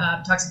whatever,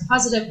 toxic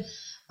positive.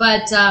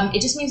 But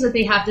it just means that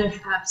they have to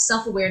have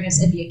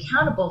self-awareness and be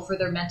accountable for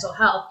their mental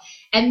health,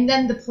 and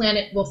then the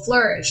planet will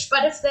flourish.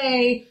 But if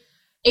they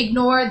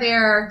ignore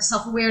their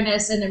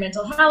self-awareness and their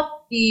mental health,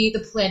 the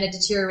planet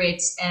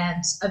deteriorates,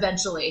 and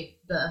eventually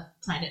the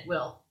planet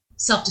will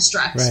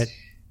self-destruct. Right.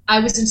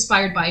 I was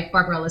inspired by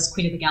Barbarella's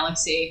Queen of the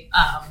Galaxy,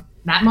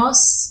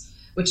 Matmos,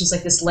 which is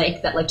like this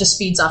lake that like just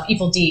feeds off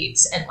evil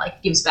deeds and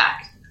like gives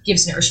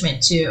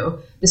nourishment to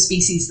the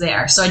species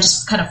there. So I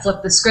just kind of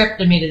flipped the script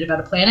and made it about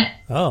a planet.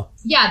 Oh.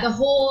 Yeah, the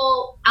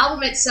whole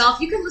album itself,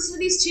 you can listen to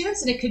these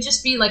tunes and it could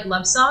just be like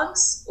love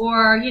songs,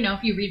 or, you know,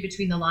 if you read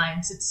between the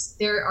lines,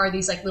 there are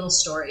these like little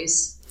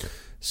stories.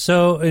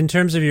 So in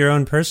terms of your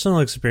own personal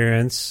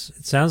experience,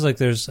 it sounds like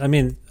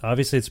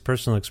obviously it's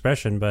personal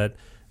expression, but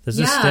does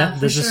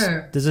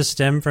this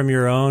stem from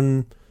your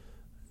own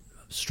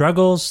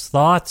struggles,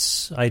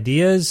 thoughts,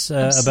 ideas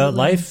about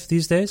life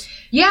these days?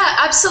 Yeah,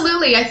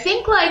 absolutely. I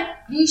think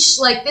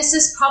this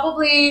is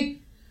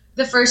probably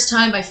the first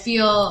time I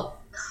feel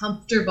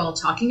comfortable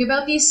talking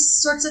about these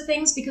sorts of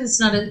things,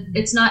 because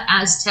it's not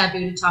as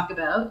taboo to talk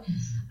about.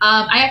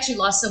 I actually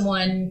lost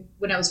someone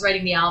when I was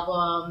writing the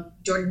album.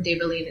 Jordan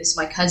Daberlin is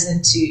my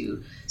cousin,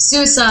 to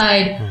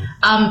suicide.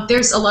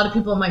 There's a lot of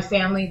people in my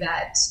family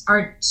that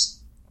aren't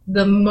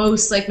the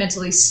most like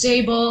mentally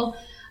stable.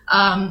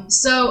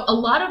 So a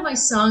lot of my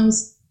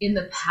songs in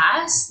the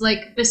past,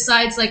 like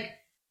besides like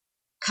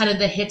kind of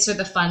the hits or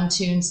the fun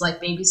tunes like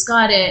Baby's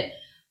Got It,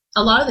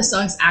 a lot of the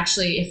songs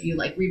actually, if you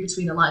like read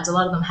between the lines, a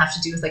lot of them have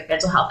to do with like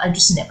mental health. I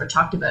just never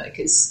talked about it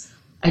because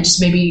I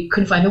just maybe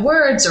couldn't find the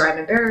words, or I'm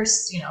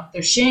embarrassed,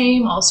 there's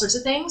shame, all sorts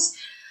of things.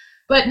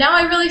 But now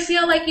I really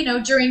feel like,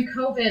 during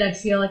COVID, I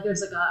feel like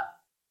there's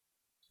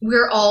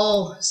we're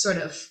all sort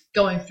of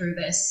going through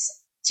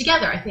this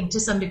together, I think, to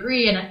some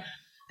degree. And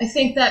I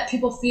think that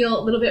people feel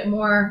a little bit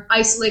more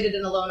isolated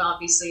and alone,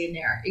 obviously, in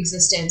their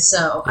existence.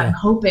 So I'm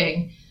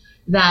hoping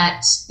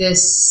that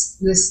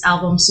this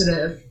album sort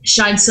of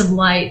shines some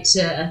light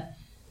to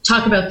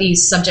talk about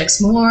these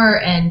subjects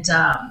more, and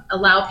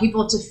allow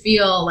people to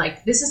feel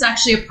like this is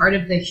actually a part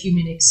of the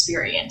human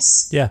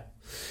experience. Yeah.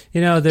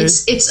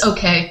 It's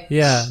okay.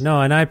 Yeah,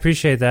 no, and I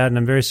appreciate that, and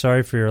I'm very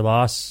sorry for your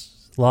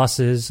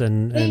losses,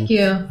 and thank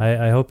you.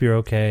 I hope you're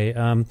okay.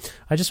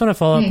 I just want to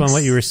follow up on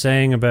what you were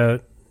saying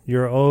about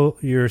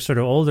your sort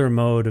of older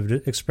mode of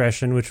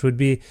expression, which would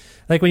be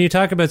like when you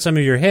talk about some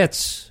of your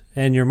hits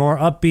and your more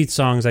upbeat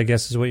songs, I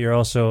guess is what you're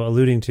also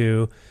alluding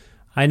to.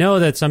 I know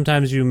that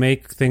sometimes you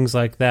make things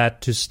like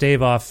that to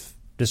stave off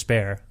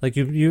despair. Like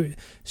you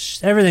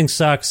everything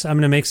sucks. I'm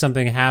going to make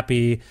something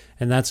happy,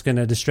 and that's going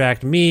to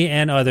distract me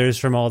and others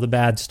from all the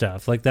bad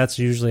stuff. Like that's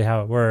usually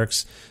how it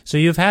works. So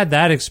you've had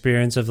that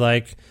experience of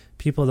like,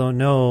 people don't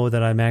know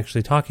that I'm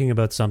actually talking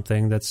about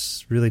something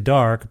that's really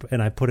dark,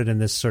 and I put it in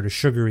this sort of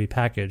sugary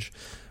package.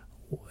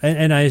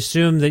 And I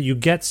assume that you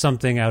get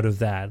something out of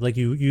that. Like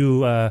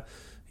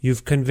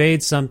you've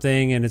conveyed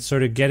something, and it's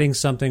sort of getting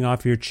something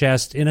off your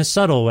chest in a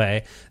subtle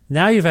way.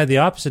 Now you've had the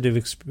opposite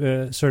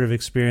of sort of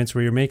experience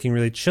where you're making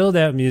really chilled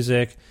out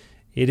music.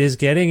 It is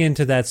getting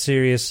into that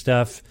serious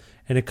stuff,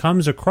 and it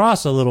comes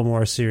across a little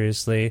more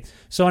seriously.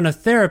 So on a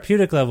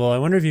therapeutic level, I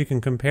wonder if you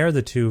can compare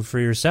the two for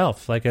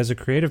yourself. Like as a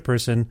creative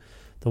person,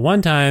 the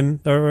one time,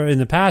 or in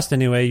the past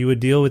anyway, you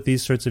would deal with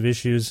these sorts of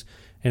issues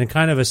in a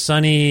kind of a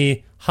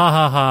sunny,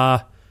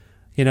 ha,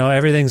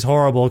 everything's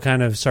horrible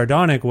kind of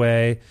sardonic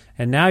way.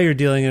 And now you're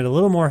dealing it a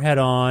little more head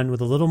on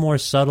with a little more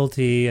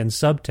subtlety and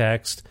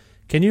subtext.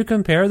 Can you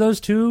compare those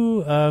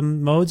two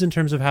modes in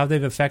terms of how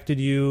they've affected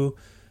you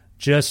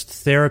just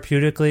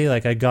therapeutically?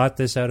 Like, I got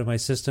this out of my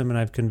system and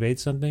I've conveyed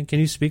something. Can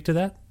you speak to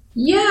that?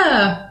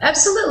 Yeah,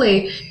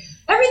 absolutely.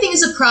 Everything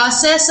is a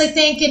process, I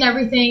think, and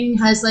everything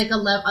has like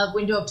a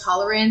window of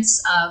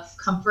tolerance, of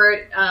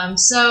comfort.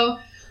 So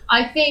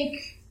I think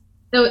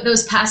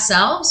those past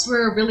selves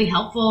were really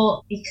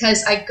helpful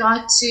because I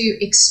got to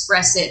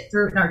express it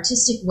through an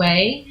artistic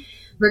way,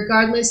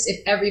 regardless if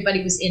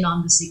everybody was in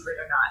on the secret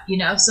or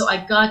not, So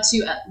I got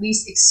to at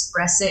least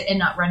express it and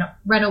not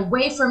run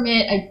away from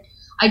it.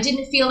 I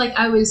didn't feel like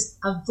I was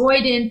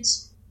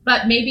avoidant,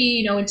 but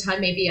maybe, in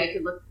time, maybe I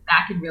could look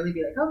back and really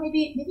be like, oh,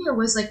 maybe I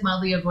was like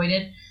mildly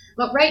avoidant.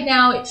 But right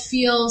now it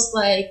feels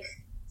like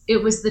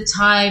it was the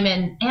time,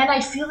 and I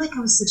feel like I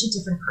was such a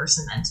different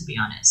person then, to be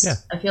honest. Yeah.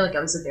 I feel like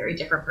I was a very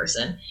different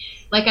person.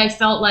 Like I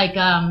felt like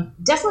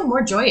definitely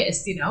more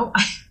joyous,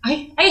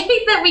 I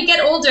hate that we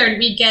get older and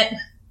we get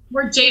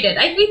more jaded.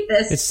 I hate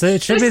this. Am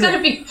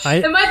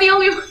I the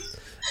only one?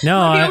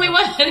 No, the only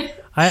one.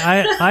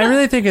 I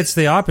really think it's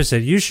the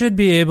opposite. You should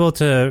be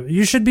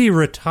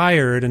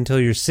retired until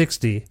you're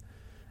 60,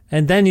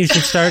 and then you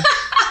should start.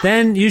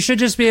 Then you should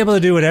just be able to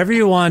do whatever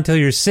you want until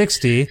you're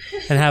 60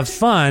 and have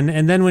fun.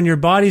 And then when your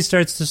body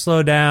starts to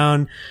slow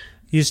down,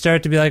 you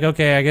start to be like,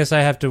 okay, I guess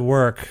I have to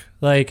work.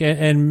 Like,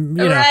 and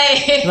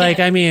right. Like,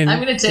 I mean,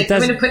 I'm going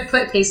to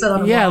put paste that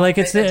on. Yeah, like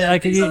it's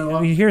like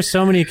you hear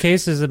so many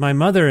cases of my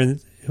mother,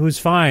 who's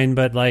fine,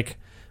 but like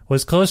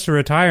was close to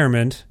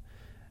retirement,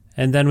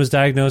 and then was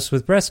diagnosed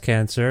with breast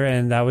cancer,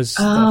 and that was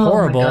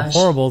a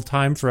horrible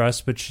time for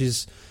us. But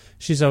she's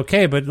she's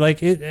okay. But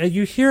like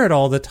you hear it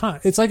all the time.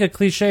 It's like a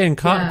cliche in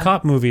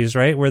cop movies,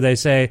 right? Where they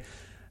say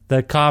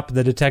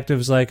the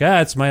detective's like,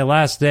 it's my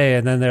last day.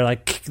 And then they're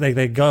like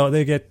they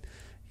get,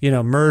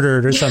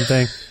 murdered or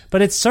something.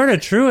 But it's sort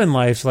of true in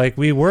life. Like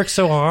we work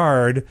so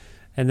hard.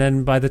 And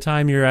then by the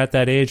time you're at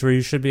that age where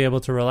you should be able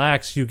to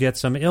relax, you get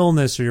some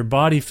illness or your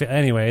body.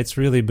 Anyway, it's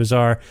really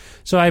bizarre.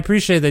 So I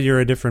appreciate that you're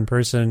a different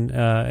person,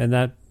 and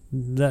that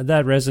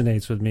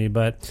resonates with me.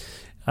 But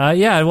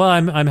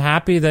I'm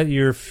happy that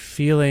you're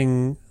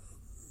feeling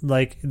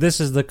like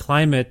this is the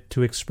climate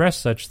to express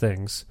such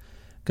things,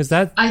 because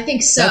I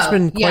think so. That's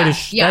been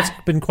that's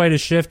been quite a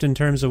shift in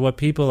terms of what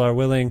people are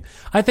willing.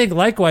 I think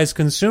likewise,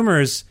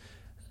 consumers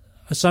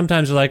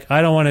sometimes are like,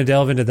 I don't want to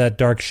delve into that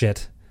dark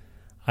shit.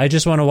 I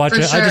just want to watch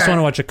it. Sure. I just want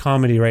to watch a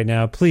comedy right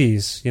now,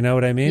 please. You know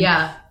what I mean?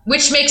 Yeah,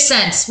 which makes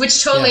sense.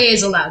 Which totally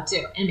is allowed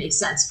to. It makes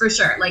sense for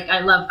sure. Like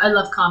I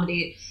love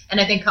comedy, and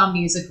I think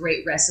comedy is a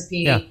great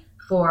recipe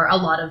for a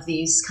lot of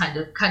these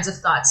kinds of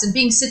thoughts and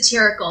being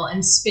satirical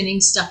and spinning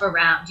stuff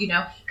around.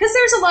 Because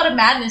there's a lot of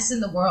madness in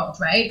the world,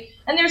 right?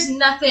 And there's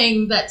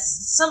nothing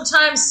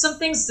sometimes some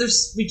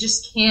things we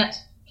just can't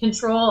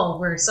control.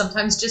 We're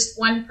sometimes just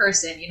one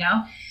person,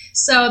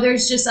 So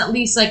there's just at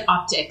least like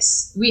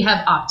optics. We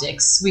have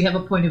optics. We have a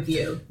point of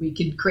view. We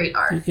can create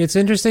art. It's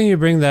interesting you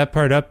bring that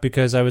part up,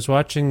 because I was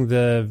watching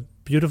the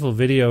beautiful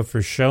video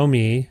for Show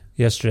Me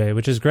yesterday,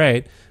 which is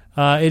great.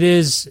 It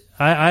is,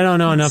 I don't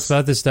know enough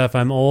about this stuff.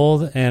 I'm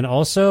old, and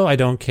also I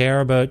don't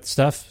care about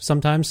stuff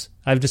sometimes,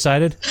 I've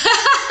decided.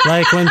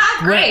 Like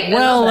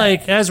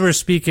like as we're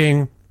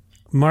speaking,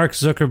 Mark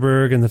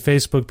Zuckerberg and the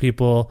Facebook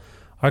people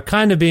are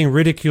kind of being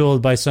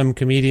ridiculed by some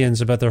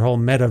comedians about their whole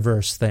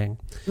metaverse thing.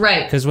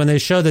 Right. Because when they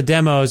show the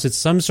demos, it's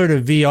some sort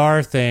of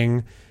VR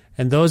thing.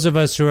 And those of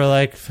us who are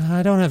like,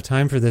 I don't have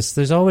time for this.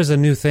 There's always a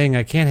new thing.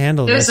 I can't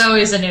handle this. There's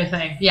always a new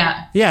thing.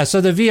 Yeah. Yeah. So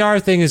the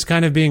VR thing is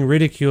kind of being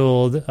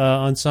ridiculed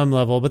on some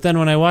level. But then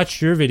when I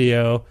watched your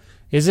video,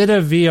 is it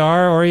a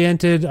VR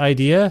oriented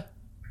idea?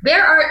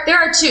 There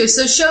are two.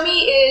 So Show Me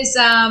is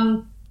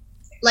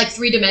like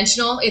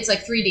 3-dimensional. It's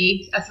like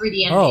 3D, a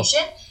 3D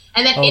animation. Oh.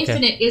 And then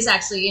Infinite is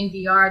actually in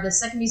VR, the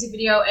second music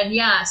video. And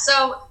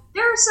so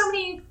there are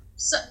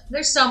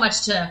there's so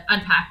much to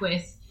unpack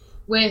with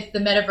the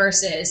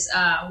metaverses,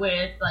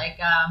 with like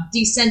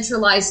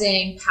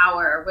decentralizing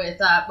power, with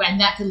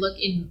and that can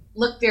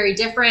look very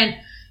different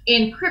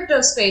in crypto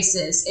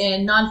spaces,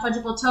 in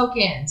non-fungible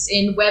tokens,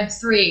 in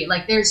Web3.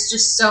 Like there's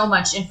just so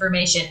much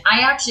information. I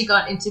actually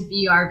got into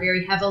VR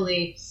very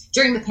heavily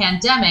during the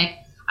pandemic.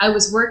 I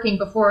was working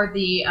before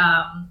the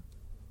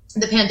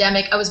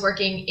pandemic. I was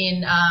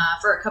working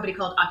for a company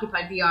called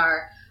Occupied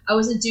VR. I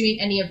wasn't doing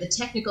any of the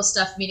technical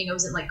stuff, meaning I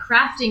wasn't like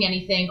crafting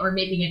anything or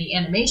making any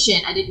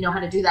animation. I didn't know how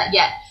to do that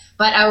yet.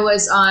 But I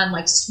was on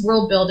like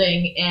world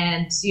building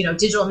and,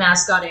 digital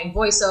mascotting,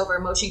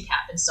 voiceover, motion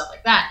cap and stuff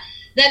like that.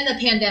 Then the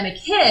pandemic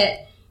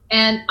hit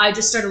and I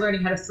just started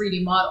learning how to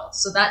 3D model.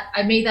 So that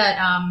I made that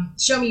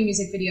Show Me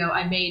music video.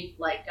 I made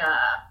like,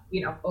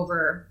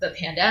 over the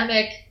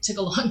pandemic. Took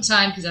a long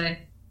time because there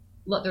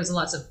was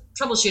lots of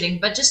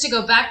troubleshooting. But just to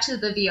go back to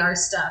the VR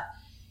stuff.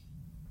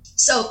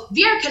 So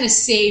VR kind of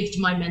saved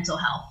my mental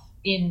health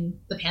in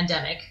the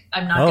pandemic.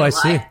 I'm not going to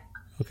lie. See.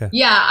 Okay.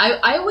 Yeah,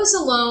 I was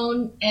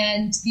alone,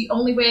 and the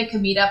only way I could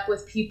meet up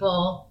with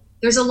people,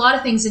 there's a lot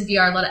of things in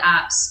VR, a lot of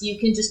apps. You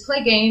can just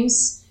play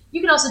games.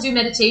 You can also do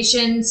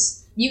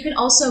meditations. You can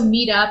also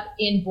meet up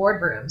in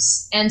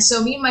boardrooms. And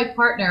so me and my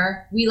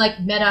partner, we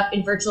like met up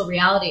in virtual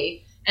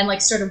reality and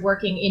like started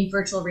working in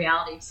virtual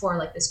reality for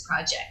like this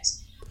project.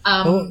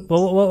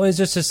 Well, wait,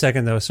 just a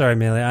second though. Sorry,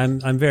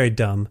 Meili. I'm very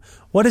dumb.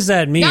 What does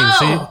that mean?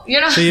 No,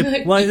 you're not.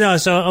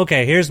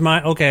 Okay,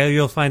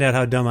 you'll find out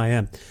how dumb I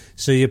am.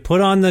 So you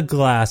put on the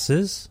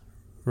glasses,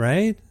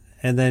 right?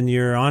 And then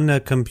you're on the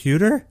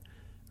computer,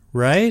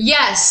 right?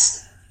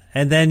 Yes.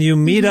 And then you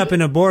meet up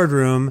in a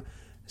boardroom.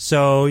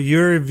 So are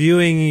you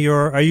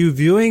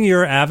viewing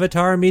your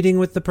avatar meeting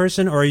with the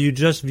person, or are you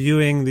just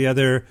viewing the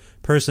other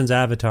person's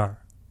avatar?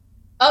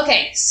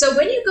 Okay, so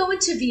when you go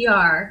into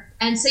VR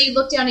and say you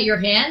look down at your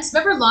hands,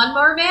 remember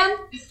Lawnmower Man?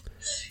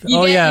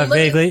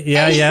 Vaguely.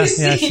 Yeah,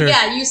 sure.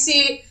 Yeah, you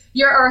see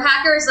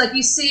hackers, like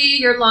you see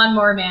your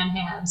Lawnmower Man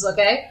hands,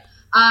 okay?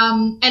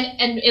 And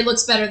it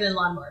looks better than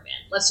Lawnmower Man.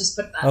 Let's just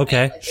put it that way.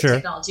 Okay, sure. The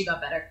technology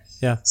got better.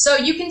 Yeah. So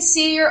you can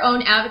see your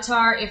own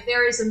avatar. If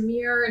there is a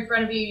mirror in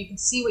front of you, you can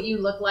see what you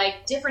look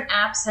like. Different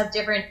apps have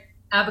different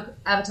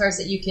avatars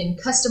that you can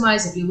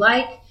customize if you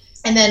like.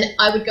 And then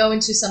I would go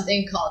into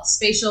something called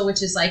Spatial,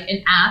 which is like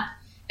an app.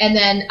 And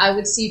then I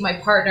would see my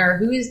partner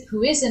who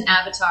is an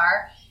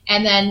avatar.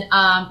 And then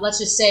let's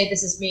just say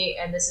this is me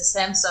and this is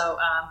him. So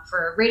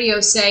for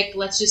radio's sake,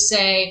 let's just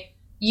say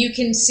you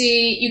can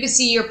see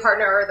your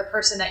partner or the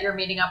person that you're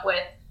meeting up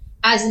with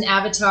as an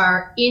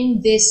avatar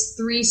in this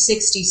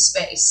 360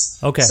 space.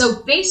 Okay.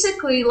 So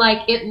basically,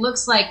 like it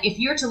looks like if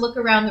you were to look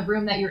around the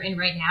room that you're in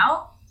right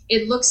now,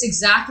 it looks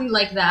exactly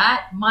like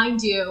that.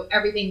 Mind you,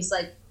 everything's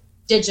like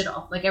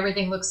digital. Like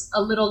everything looks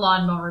a little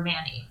Lawnmower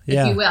Man-y,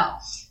 if you will.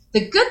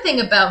 The good thing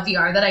about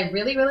VR that I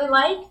really, really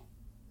like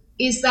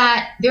is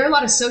that there are a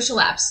lot of social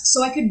apps.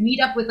 So I could meet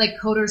up with like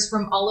coders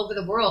from all over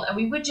the world, and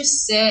we would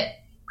just sit.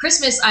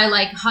 Christmas, I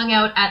like hung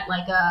out at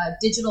like a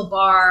digital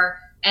bar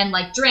and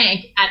like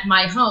drank at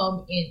my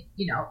home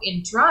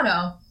in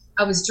Toronto.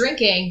 I was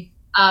drinking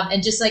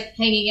and just like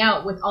hanging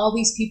out with all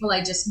these people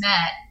I just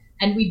met.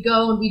 And we'd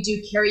go and we'd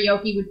do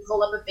karaoke. We'd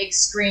pull up a big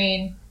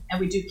screen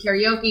and we'd do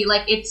karaoke.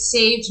 Like, it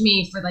saved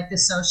me for like the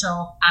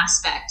social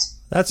aspect.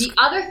 That's the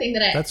other thing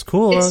that that's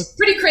cool. It's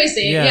pretty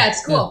crazy. Yeah,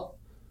 it's cool.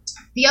 Yeah.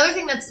 The other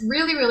thing that's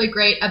really, really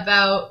great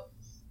about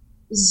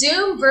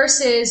Zoom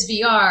versus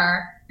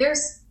VR,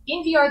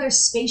 in VR, there's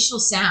spatial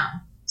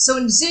sound. So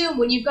in Zoom,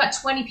 when you've got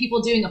 20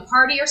 people doing a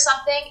party or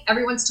something,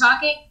 everyone's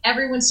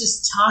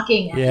just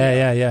talking at you.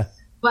 Yeah.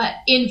 But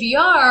in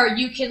VR,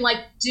 you can like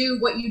do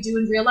what you do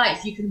in real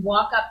life. You can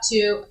walk up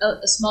to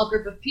a small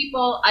group of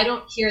people. I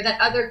don't hear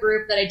that other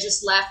group that I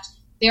just left.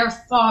 They're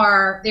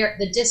far.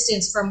 The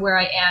distance from where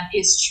I am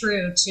is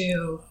true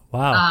to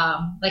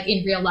like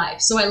in real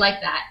life. So I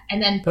like that.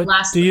 And then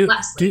lastly,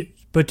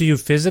 do you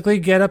physically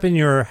get up in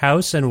your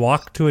house and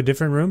walk to a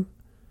different room?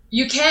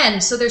 You can.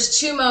 So there's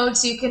two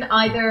modes. You can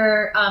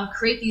either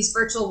create these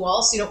virtual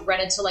walls so you don't run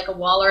into like a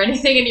wall or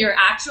anything in your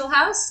actual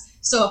house.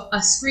 So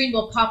a screen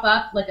will pop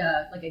up, like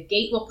a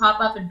gate will pop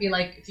up and be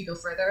like, if you go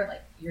further,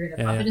 like you're going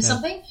to bump into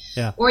something.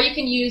 Yeah. Or you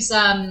can use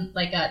there's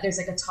like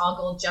a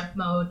toggle jump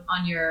mode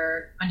on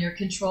your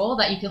control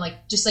that you can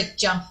like just like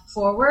jump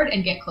forward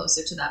and get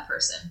closer to that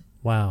person.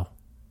 Wow.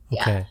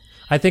 Okay. Yeah.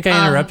 I think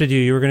I interrupted you.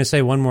 You were going to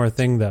say one more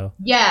thing though.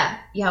 Yeah.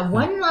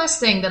 One last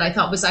thing that I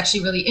thought was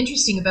actually really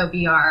interesting about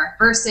VR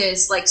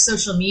versus like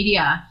social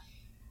media.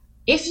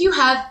 If you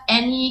have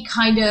any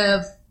kind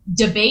of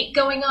debate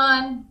going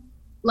on,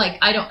 like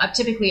I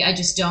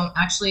just don't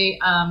actually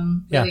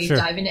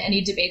dive into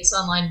any debates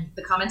online in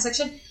the comment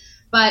section,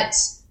 but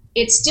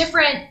it's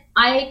different.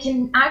 I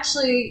can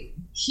actually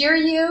hear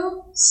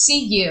you,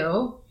 see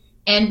you,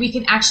 and we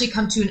can actually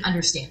come to an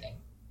understanding.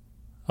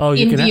 Oh,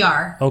 you in can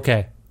VR.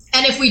 Okay.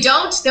 And if we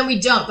don't, then we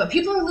don't. But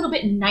people are a little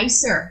bit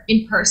nicer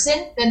in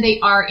person than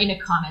they are in a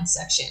comment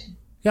section.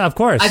 Yeah, of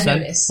course. I've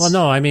noticed. Well,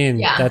 no, I mean,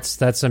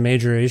 that's a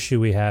major issue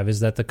we have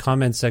is that the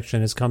comment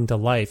section has come to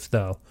life,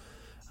 though.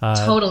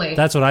 Totally.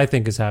 That's what I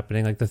think is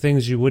happening. Like the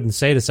things you wouldn't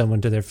say to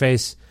someone to their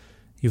face,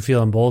 you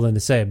feel emboldened to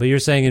say. But you're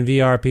saying in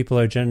VR, people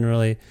are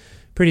generally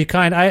pretty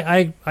kind.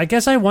 I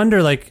guess I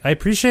wonder, like, I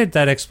appreciate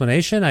that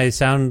explanation. I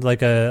sound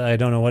like I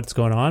don't know what's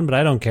going on, but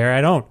I don't care.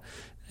 I don't.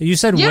 You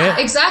said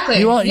exactly.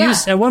 You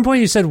at one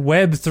point you said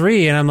Web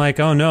 3, and I'm like,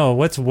 oh no,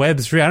 what's Web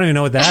 3? I don't even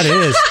know what that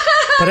is.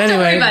 But anyway, don't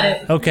worry about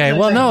it. Okay.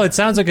 Well, no, it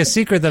sounds like a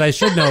secret that I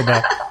should know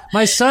about.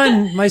 My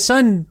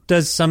son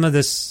does some of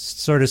this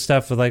sort of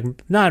stuff with like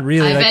not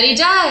really. I bet he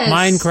does.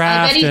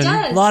 Minecraft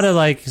and a lot of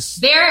like.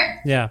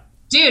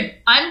 Dude,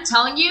 I'm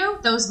telling you,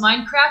 those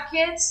Minecraft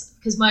kids,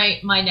 because my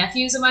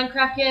nephew's a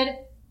Minecraft kid.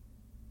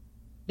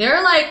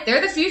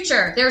 They're the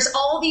future. There's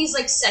all these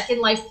like Second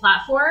Life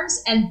platforms,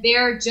 and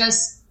they're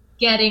just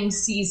getting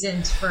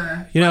seasoned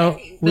for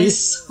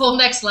this whole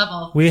next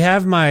level. We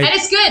have and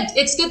it's good.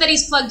 It's good that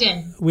he's plugged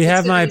in. We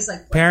have my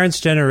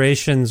parents'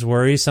 generation's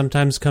worry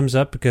sometimes comes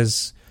up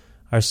because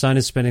our son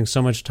is spending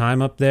so much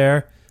time up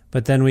there,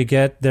 but then we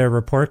get their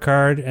report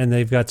card and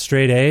they've got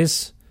straight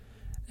A's,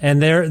 and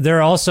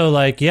they're also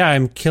like, yeah,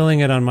 I'm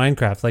killing it on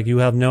Minecraft. Like you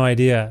have no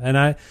idea.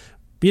 And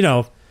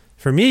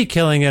for me,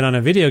 killing it on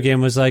a video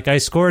game was like I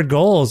scored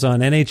goals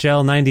on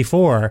NHL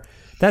 94.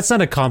 That's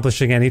not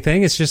accomplishing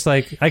anything. It's just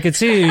like I could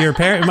see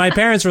my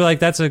parents were like,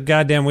 that's a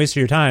goddamn waste of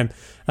your time.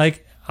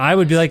 Like I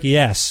would be like,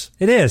 yes,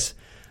 it is.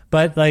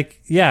 But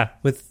like, yeah,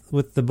 with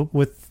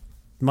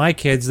my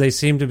kids, they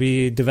seem to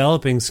be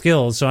developing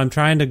skills. So I'm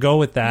trying to go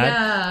with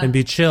that and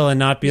be chill and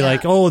not be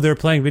like, oh, they're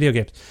playing video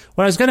games.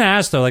 What I was going to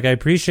ask though, like I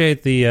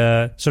appreciate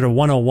the sort of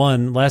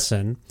 101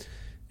 lesson.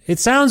 It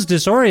sounds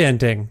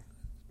disorienting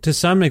to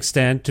some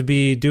extent to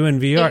be doing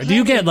VR. Do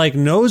you get like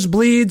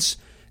nosebleeds?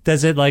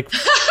 Does it like...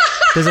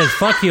 Does it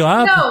fuck you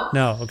up?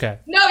 No. Okay.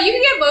 No, you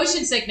can get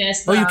motion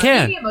sickness. Though. Oh, you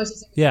can? You can get motion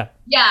sickness. Yeah.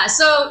 Yeah,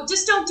 so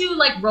just don't do,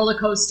 like, roller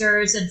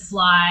coasters and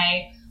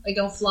fly. Like,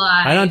 don't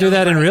fly. I don't do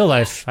that in real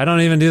life. I don't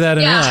even do that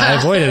in real life. I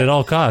avoid it at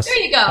all costs.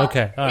 There you go.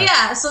 Okay. All right.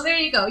 Yeah, so there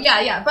you go.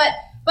 Yeah.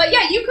 But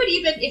yeah, you could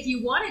even, if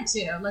you wanted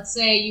to, let's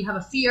say you have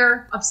a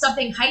fear of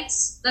something,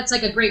 heights, that's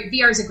like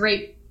VR is a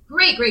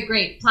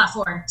great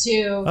platform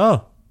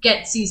to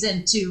get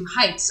seasoned to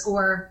heights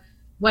or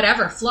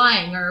whatever,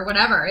 flying or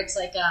whatever. It's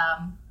like...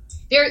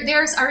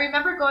 I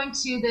remember going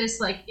to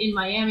this, like in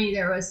Miami,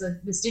 there was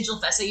this digital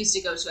fest I used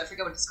to go to. I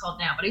forget what it's called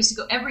now, but I used to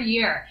go every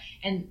year.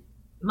 And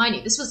mind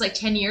you, this was like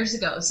 10 years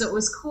ago. So it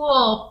was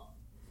cool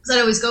because I'd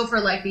always go for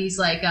like these,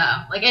 like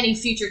any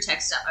future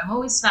tech stuff. I'm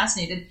always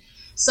fascinated.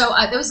 So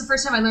that was the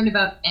first time I learned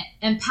about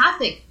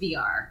empathic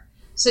VR.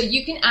 So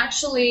you can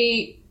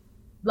actually,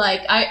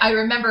 like, I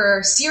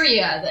remember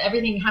Syria,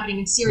 everything happening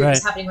in Syria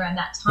was happening around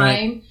that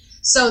time. Right.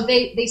 So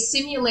they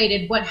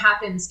simulated what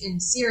happens in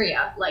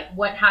Syria, like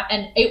what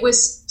happened. And it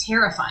was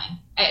terrifying.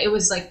 It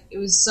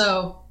was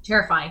so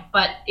terrifying,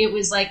 but it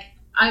was like,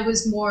 I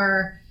was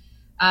more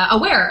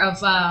aware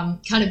of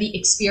kind of the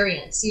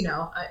experience,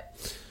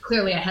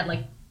 clearly I had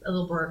like a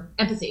little more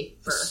empathy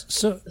for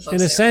so the folks in a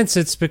there. sense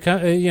it's become,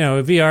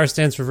 VR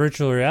stands for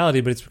virtual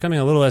reality, but it's becoming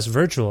a little less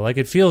virtual. Like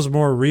it feels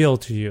more real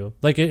to you.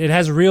 Like it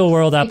has real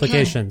world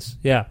applications.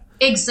 Yeah,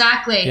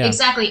 exactly.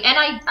 And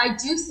I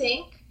do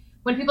think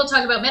when people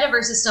talk about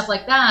metaverse and stuff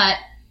like that,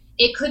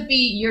 it could be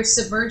you're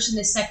submerged in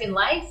the second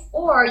life,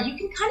 or you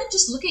can kind of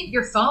just look at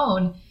your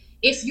phone.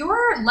 If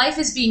your life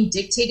is being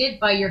dictated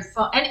by your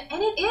phone, and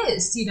it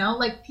is,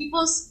 like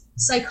people's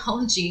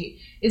psychology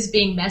is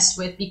being messed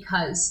with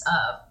because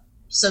of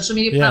social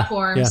media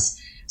platforms.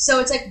 Yeah. So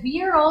it's like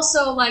we are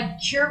also like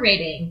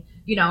curating,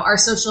 our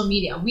social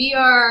media. We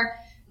are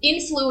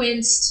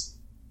influenced.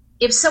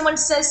 If someone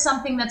says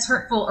something that's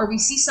hurtful or we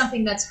see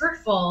something that's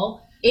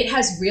hurtful, it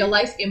has real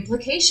life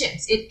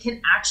implications. It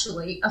can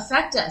actually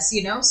affect us,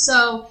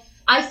 So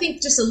I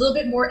think just a little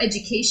bit more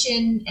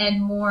education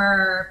and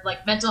more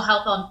like mental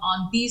health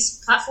on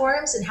these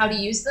platforms and how to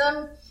use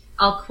them.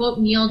 I'll quote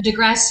Neil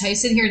deGrasse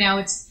Tyson here now.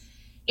 It's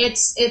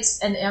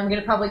and I'm going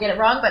to probably get it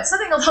wrong, but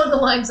something along the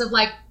lines of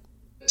like,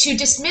 to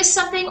dismiss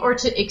something or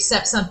to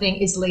accept something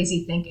is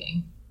lazy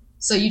thinking.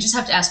 So you just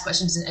have to ask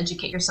questions and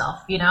educate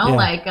yourself,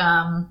 like,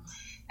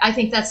 I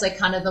think that's like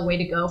kind of the way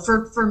to go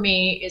for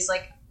me is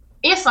like,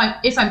 if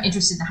I'm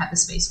interested to have the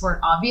space for it,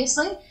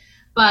 obviously,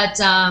 but,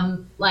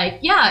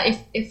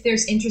 if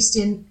there's interest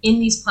in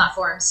these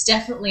platforms,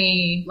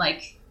 definitely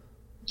like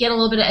get a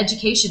little bit of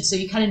education so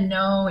you kind of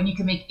know and you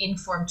can make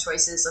informed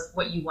choices of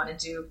what you want to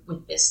do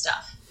with this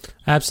stuff.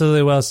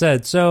 Absolutely well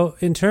said. So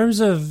in terms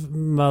of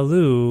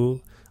Maloo,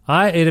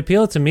 it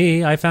appealed to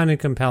me. I found it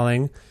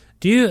compelling.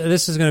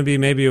 This is going to be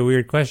maybe a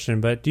weird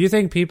question, but do you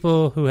think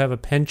people who have a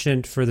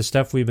penchant for the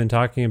stuff we've been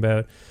talking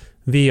about,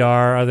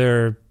 VR,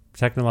 other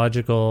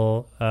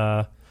technological,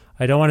 I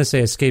don't want to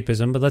say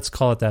escapism, but let's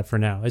call it that for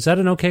now. Is that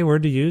an okay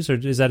word to use, or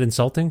is that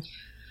insulting?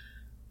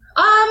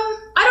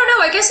 I don't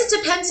know. I guess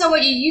it depends on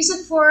what you use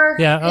it for.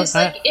 Yeah, it's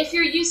like if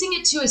you're using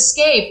it to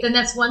escape, then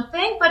that's one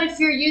thing. But if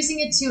you're using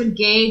it to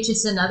engage,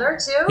 it's another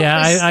too. Yeah,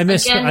 I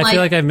feel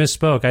like I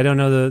misspoke. I don't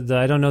know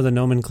I don't know the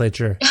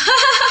nomenclature.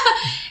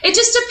 It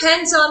just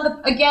depends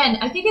on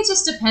I think it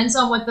just depends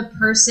on what the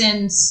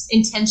person's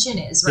intention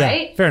is,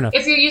 right? Yeah, fair enough.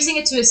 If you're using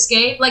it to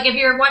escape, like if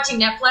you're watching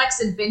Netflix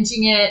and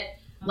binging it,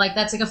 like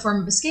that's like a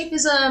form of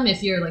escapism.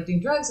 If you're like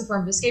doing drugs, a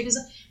form of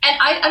escapism. And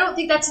I don't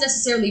think that's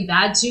necessarily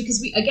bad too, because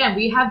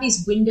we have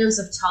these windows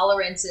of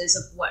tolerances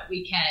of what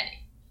we can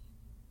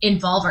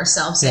involve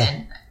ourselves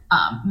in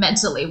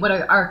mentally, what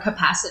are our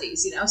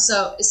capacities,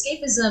 So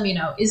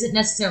escapism, isn't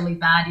necessarily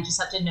bad. You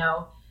just have to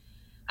know.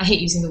 I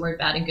hate using the word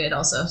bad and good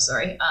also.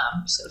 Sorry.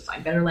 I'm just going to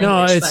find better language.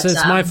 No,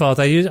 it's my fault.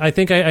 I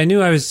think I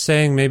knew I was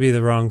saying maybe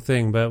the wrong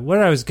thing, but what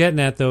I was getting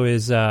at though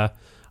is I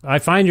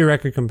find your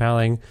record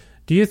compelling.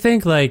 Do you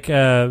think like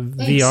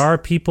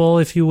VR people,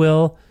 if you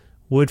will,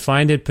 would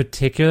find it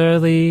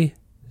particularly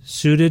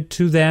suited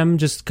to them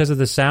just because of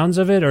the sounds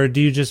of it? Or do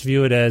you just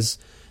view it as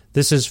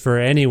this is for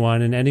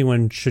anyone and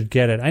anyone should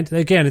get it?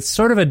 Again, it's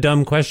sort of a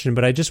dumb question,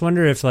 but I just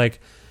wonder if like,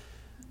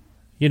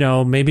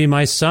 maybe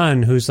my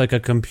son who's like a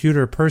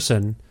computer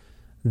person,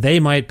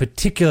 they might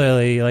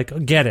particularly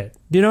like get it.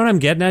 Do you know what I'm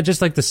getting at?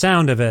 Just like the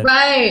sound of it.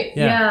 Right.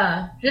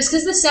 Yeah. Just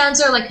because the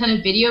sounds are like kind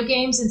of video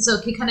games, and so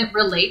it can kind of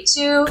relate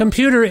to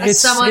computer. It's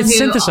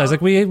synthesized.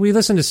 Like we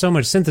listen to so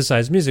much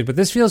synthesized music, but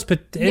this feels.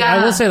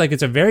 I will say like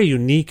it's a very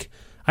unique.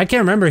 I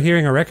can't remember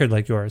hearing a record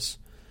like yours.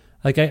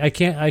 Like I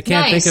can't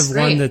think of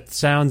one that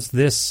sounds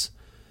this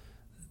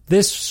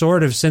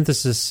sort of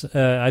synthesis.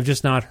 I've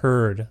just not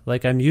heard.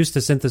 Like I'm used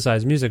to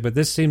synthesized music, but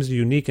this seems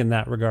unique in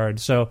that regard.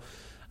 So.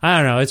 I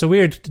don't know. It's a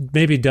weird,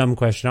 maybe dumb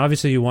question.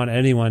 Obviously, you want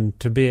anyone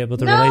to be able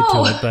to relate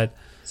to it, but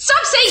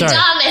stop saying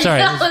dumb and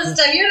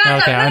stuff. You're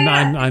not. Okay,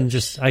 I'm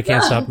just. I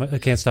can't stop. I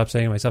can't stop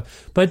saying it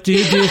myself. But do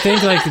you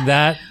think like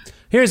that?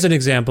 Here's an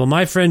example.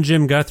 My friend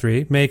Jim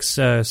Guthrie makes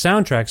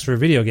soundtracks for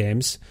video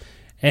games,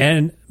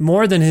 and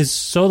more than his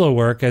solo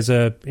work as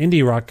a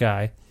indie rock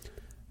guy,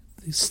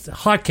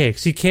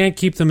 hotcakes. He can't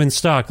keep them in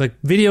stock. Like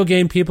video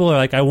game people are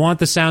like, I want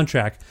the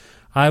soundtrack.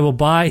 I will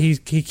buy. He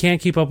can't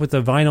keep up with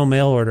the vinyl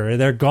mail order.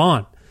 They're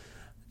gone.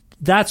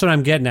 That's what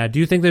I'm getting at. Do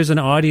you think there's an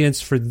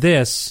audience for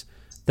this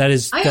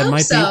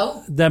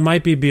that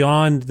might be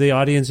beyond the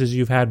audiences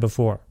you've had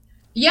before?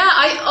 Yeah.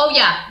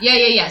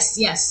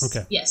 Yes.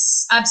 Okay.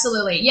 Yes,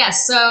 absolutely.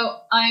 Yes. So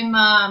I'm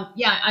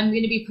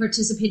going to be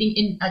participating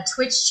in a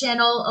Twitch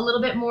channel a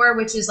little bit more,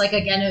 which is like,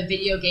 again, a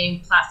video game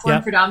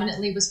platform.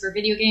 Predominantly was for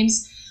video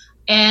games.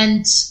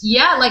 And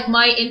like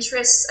my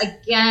interests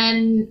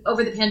again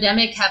over the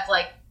pandemic have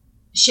like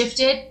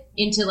shifted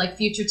into like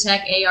future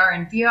tech, AR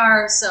and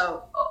VR.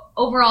 So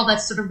overall,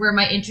 that's sort of where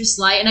my interests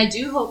lie. And I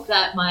do hope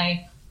that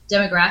my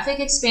demographic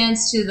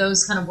expands to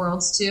those kind of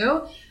worlds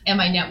too. And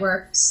my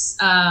networks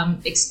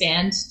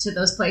expand to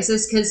those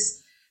places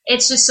because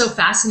it's just so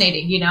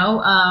fascinating,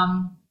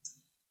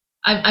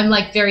 I'm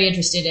like very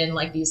interested in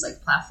like these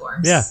like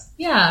platforms.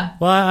 Yeah.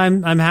 Well,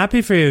 I'm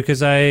happy for you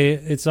because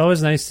it's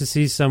always nice to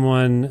see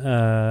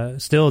someone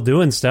still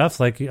doing stuff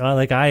like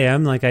I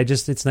am. Like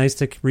it's nice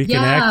to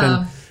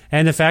reconnect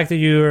and the fact that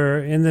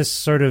you're in this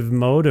sort of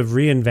mode of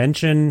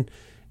reinvention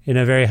in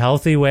a very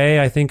healthy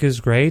way, I think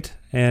is great.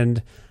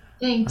 And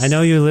Thanks. I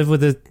know you live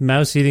with a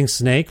mouse-eating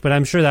snake, but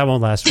I'm sure that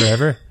won't last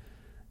forever.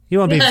 You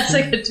won't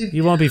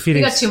you won't be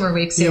feeding. We got 2 more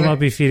weeks You here. won't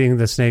be feeding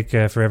the snake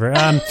forever.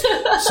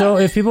 So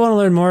if people want to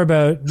learn more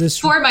about this,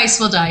 4 mice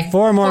will die.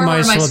 4 more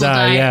mice will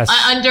die. Yes,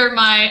 under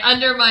my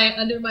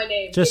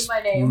name. just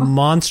my name.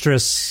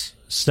 monstrous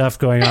stuff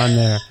going on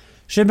there.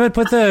 Should put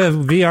the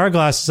VR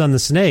glasses on the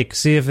snake.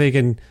 See if they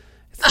can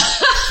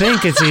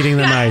think it's eating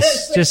the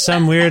mice. Just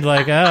some weird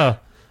I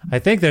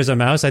think there's a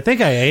mouse. I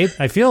think I ate.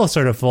 I feel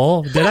sort of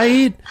full. Did I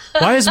eat?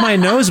 Why is my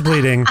nose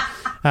bleeding?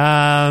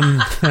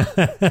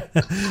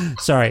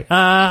 Sorry.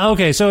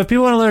 Okay, so if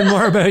people want to learn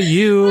more about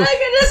you... I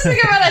can just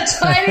think about a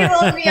tiny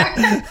little VR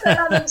headset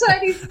on a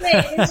tiny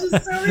snake. It's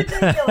just so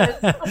ridiculous.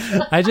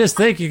 I just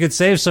think you could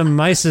save some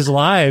mice's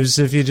lives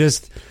if you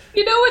just...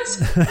 You know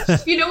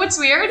what's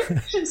weird?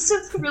 Just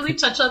to really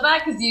touch on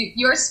that, because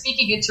you're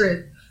speaking in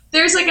truth.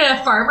 There's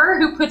a farmer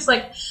who puts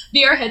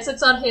VR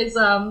headsets on his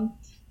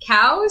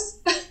cows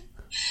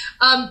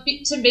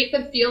to make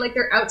them feel like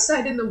they're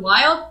outside in the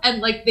wild,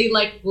 and they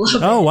love it.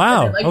 Oh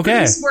wow! And, Okay.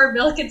 Produce more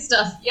milk and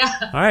stuff. Yeah.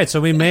 All right, so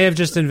we may have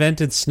just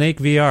invented snake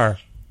VR.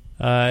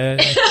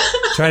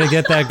 Try to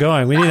get that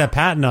going. We need a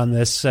patent on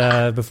this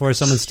before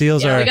someone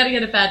steals our. We gotta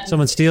get a patent.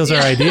 Someone steals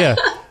our idea.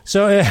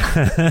 So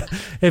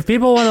if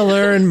people want to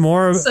learn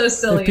more, so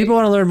silly. If people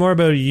want to learn more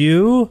about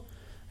you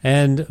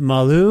and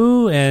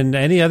Malu and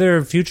any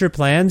other future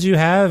plans you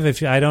have,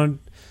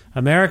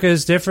 America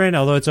is different,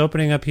 although it's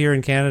opening up here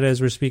in Canada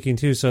as we're speaking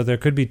too. So there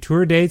could be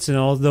tour dates and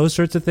all those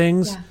sorts of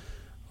things.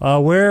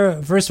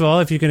 Yeah. First of all,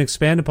 if you can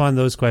expand upon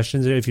those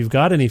questions, if you've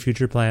got any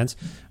future plans,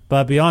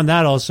 but beyond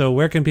that also,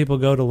 where can people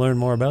go to learn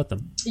more about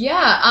them?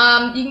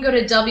 Yeah, you can go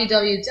to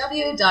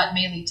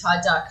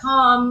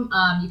www.maileytodd.com.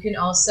 You can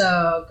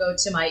also go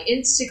to my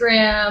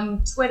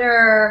Instagram,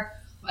 Twitter.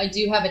 I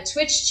do have a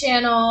Twitch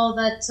channel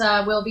that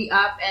will be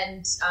up,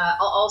 and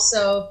I'll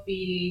also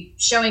be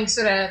showing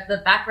sort of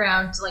the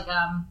background,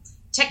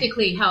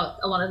 technically how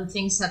a lot of the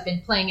things have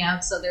been playing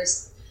out. So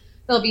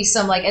there'll be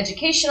some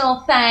educational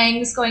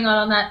things going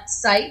on that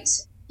site.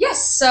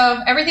 Yes,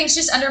 so everything's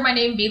just under my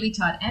name, Mayley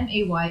Todd,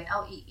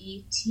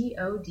 MAYLEETODD.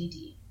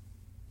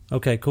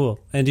 Okay, cool.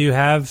 And do you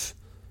have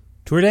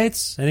tour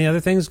dates? Any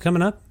other things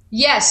coming up?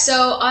 Yes,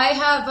 so I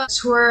have a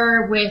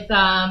tour with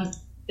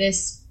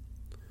this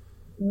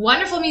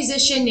wonderful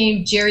musician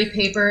named Jerry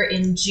Paper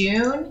in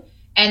June,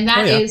 and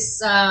that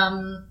is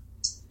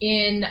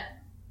in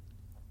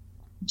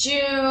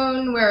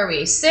June, where are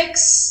we?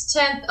 6th,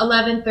 10th,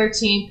 11th,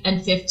 13th, and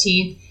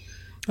 15th.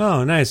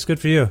 Oh, nice. Good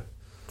for you.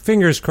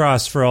 Fingers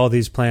crossed for all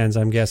these plans,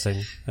 I'm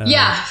guessing.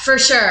 Yeah, for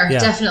sure. Yeah,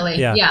 definitely.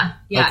 Yeah.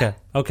 Okay.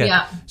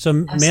 Yeah, so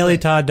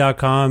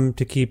MayleyTodd.com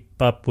to keep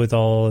up with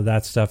all of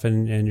that stuff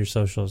and your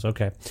socials.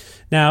 Okay.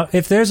 Now,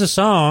 if there's a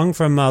song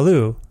from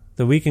Malu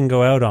that we can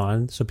go out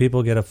on so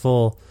people get a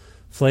full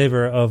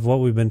flavor of what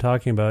we've been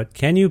talking about,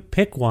 can you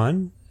pick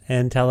one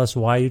and tell us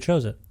why you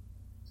chose it?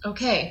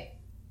 Okay.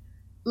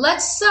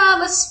 Let's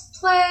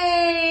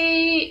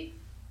play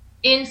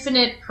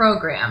Infinite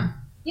Program.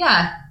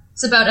 Yeah.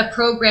 It's about a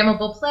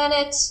programmable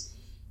planet.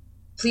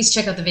 Please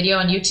check out the video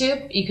on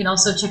YouTube. You can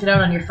also check it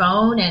out on your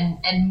phone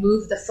and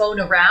move the phone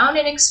around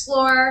and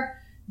explore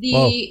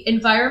the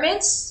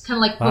environments, kind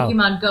of like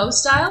Pokemon Go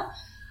style.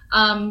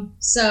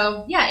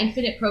 So, yeah,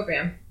 Infinite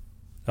Program.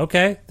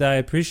 Okay, I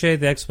appreciate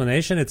the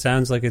explanation. It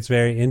sounds like it's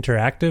very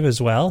interactive as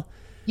well.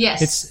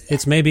 Yes.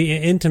 It's maybe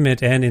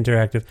intimate and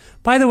interactive.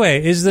 By the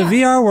way, is the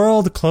VR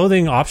world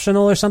clothing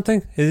optional or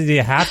something? Do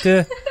you have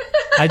to...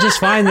 I just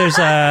find there's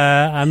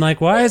I'm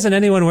like, why isn't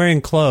anyone wearing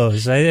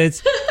clothes?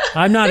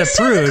 I'm not a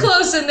prude.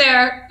 Clothes in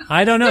there.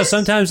 I don't know.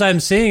 Sometimes I'm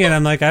seeing it.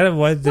 I'm like,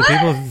 do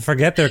people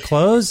forget their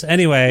clothes?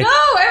 Anyway. No,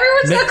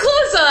 everyone's got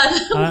clothes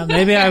on.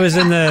 Maybe I was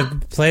in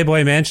the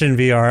Playboy Mansion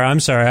VR. I'm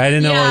sorry. I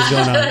didn't know what was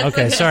going on.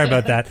 Okay. Sorry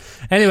about that.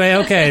 Anyway.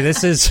 Okay.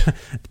 This is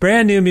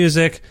brand new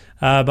music,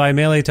 by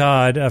Mayley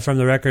Todd, from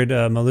the record,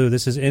 Malu.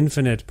 This is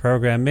Infinite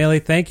Program. Mayley,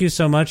 thank you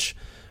so much.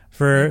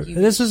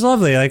 This was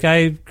lovely.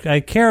 I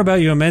care about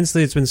you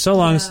immensely. It's been so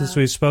long since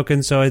we've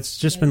spoken, so it's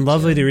just been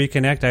lovely to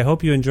reconnect. I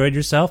hope you enjoyed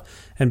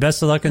yourself, and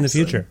best of luck in the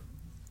future.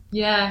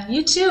 Yeah,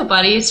 you too,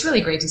 buddy. It's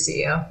really great to see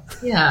you.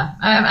 Yeah,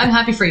 I'm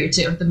happy for you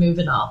too, the move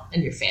and all,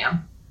 and your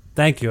fam.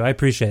 Thank you. I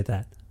appreciate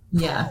that.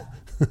 Yeah.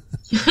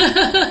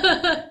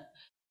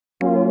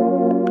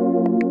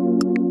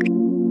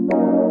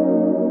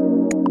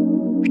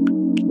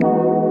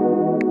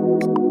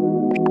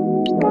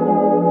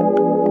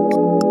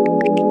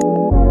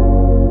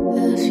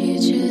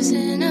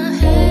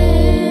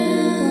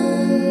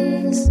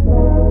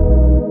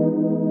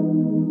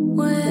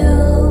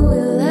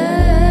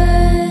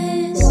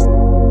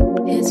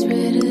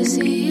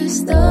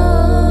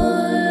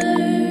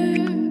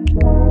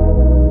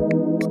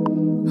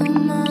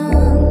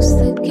 Amongst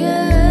the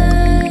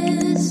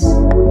guests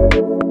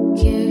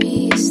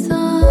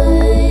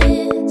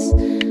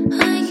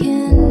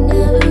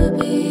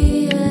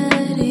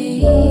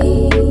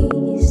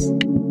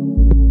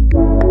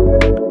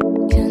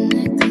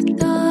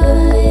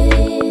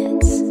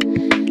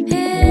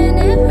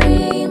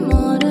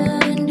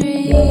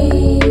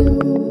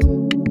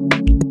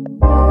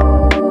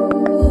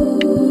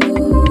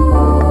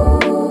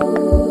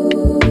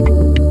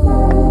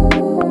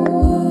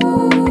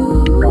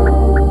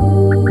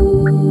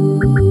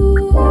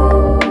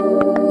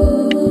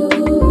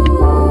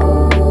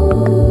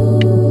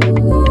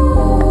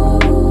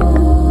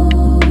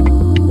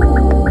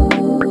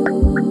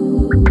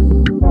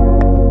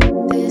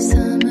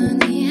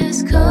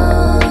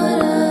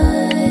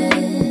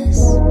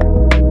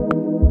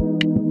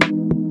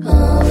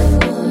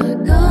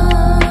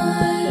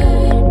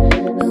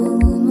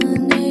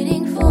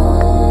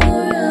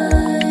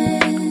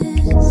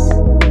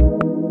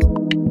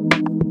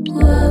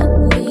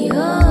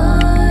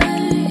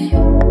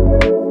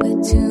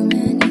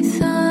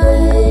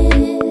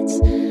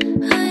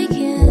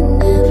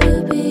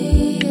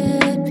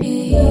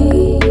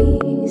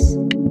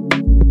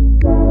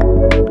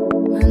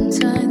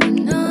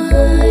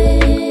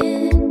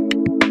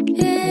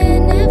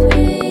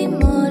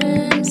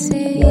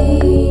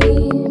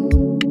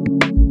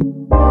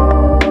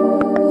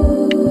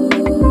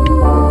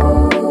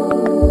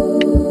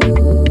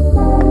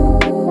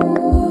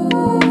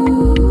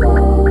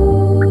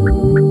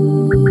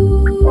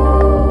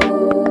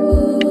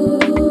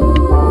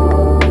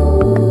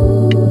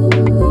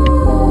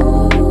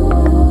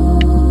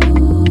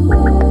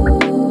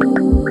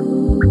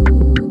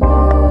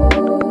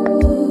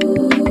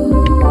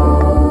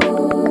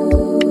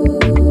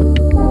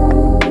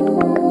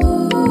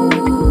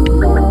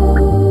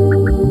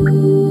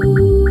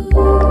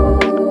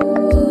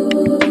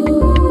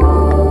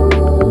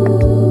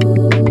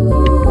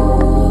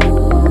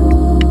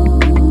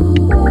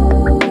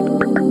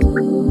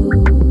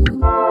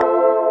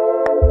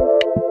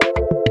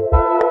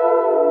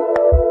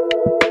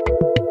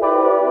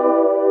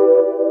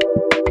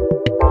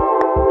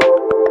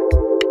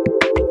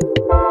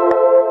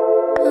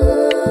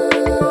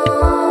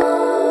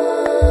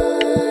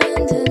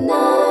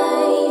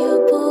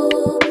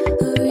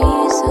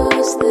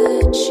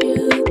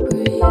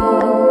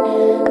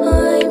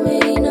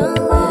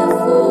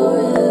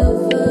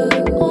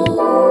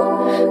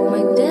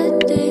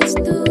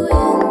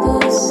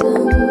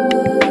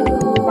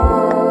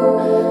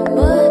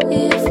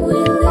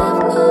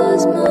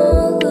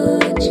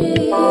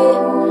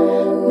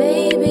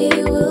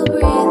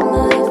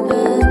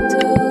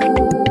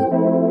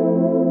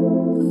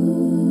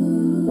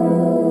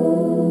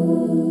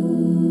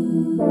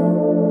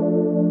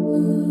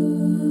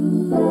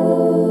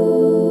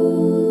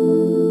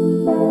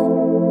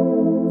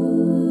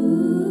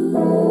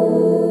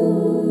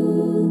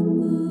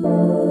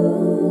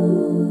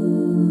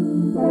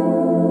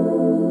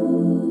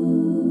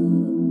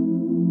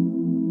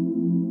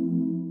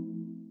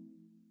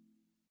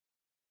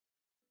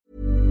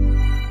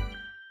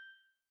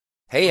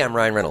Hey, I'm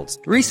Ryan Reynolds.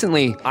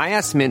 Recently, I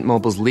asked Mint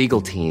Mobile's legal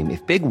team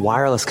if big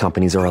wireless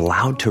companies are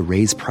allowed to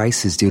raise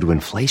prices due to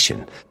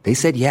inflation. They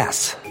said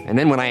yes. And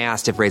then when I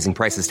asked if raising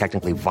prices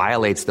technically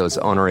violates those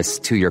onerous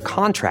two-year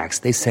contracts,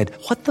 they said,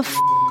 "What the f***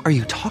 are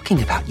you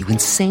talking about, you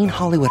insane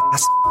Hollywood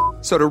ass?"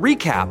 So to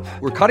recap,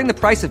 we're cutting the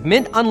price of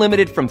Mint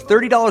Unlimited from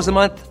 $30 a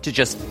month to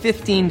just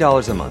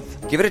 $15 a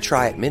month. Give it a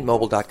try at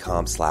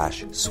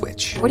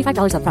mintmobile.com/switch.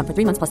 $45 up front for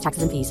 3 months plus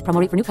taxes and fees. Promo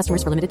rate for new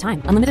customers for limited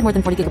time. Unlimited more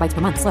than 40 gigabytes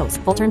per month. Slows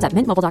full terms at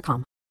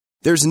mintmobile.com.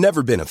 There's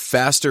never been a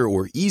faster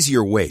or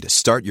easier way to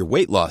start your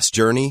weight loss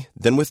journey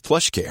than with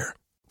PlushCare.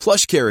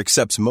 PlushCare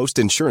accepts most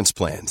insurance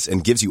plans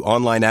and gives you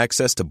online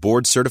access to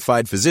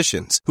board-certified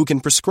physicians who can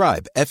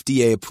prescribe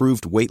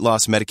FDA-approved weight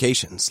loss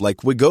medications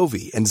like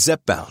Wegovy and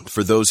Zepbound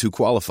for those who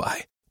qualify.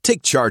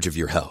 Take charge of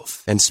your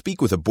health and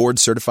speak with a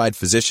board-certified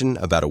physician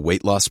about a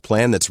weight loss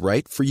plan that's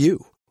right for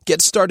you.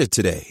 Get started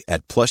today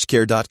at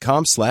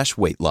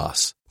plushcare.com/weight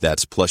loss.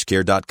 That's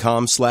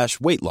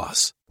plushcare.com/weight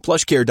loss.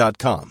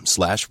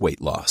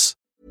 plushcare.com/weight loss.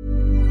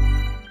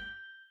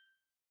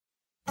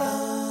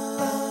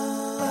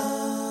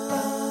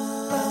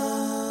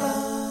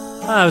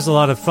 It was a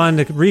lot of fun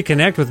to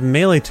reconnect with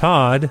Maylee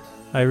Todd.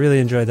 I really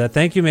enjoyed that.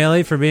 Thank you,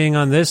 Maylee, for being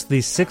on this,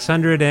 the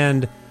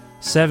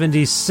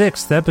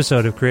 676th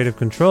episode of Creative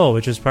Control,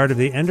 which is part of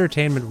the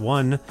Entertainment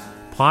One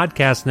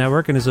podcast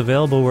network and is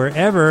available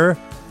wherever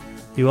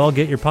you all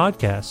get your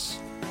podcasts.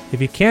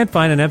 If you can't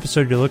find an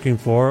episode you're looking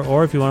for,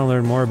 or if you want to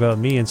learn more about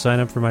me and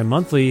sign up for my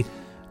monthly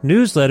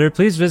newsletter,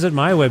 please visit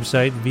my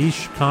website,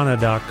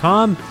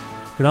 vishkhanna.com. You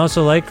can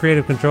also like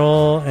Creative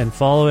Control and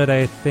follow it,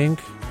 I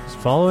think. Is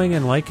following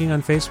and liking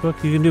on Facebook?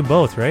 You can do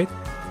both, right?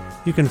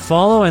 You can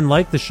follow and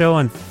like the show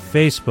on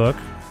Facebook.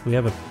 We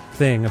have a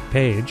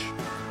page.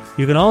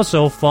 You can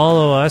also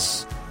follow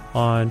us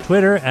on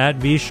Twitter at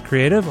Vish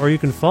Creative, or you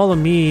can follow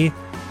me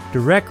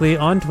directly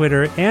on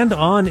Twitter and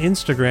on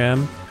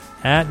Instagram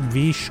at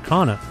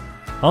Vishkhanna.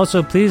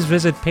 Also, please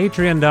visit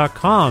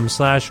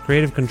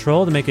patreon.com/creative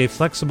control to make a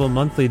flexible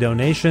monthly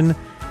donation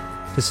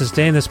to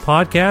sustain this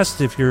podcast.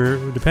 If you're,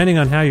 depending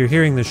on how you're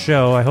hearing the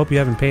show, I hope you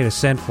haven't paid a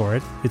cent for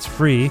it. It's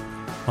free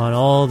on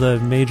all the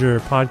major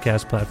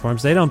podcast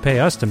platforms. They don't pay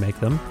us to make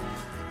them.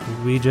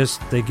 They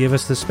give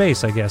us the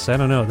space, I guess. I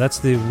don't know. That's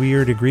the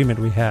weird agreement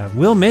we have.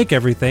 We'll make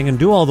everything and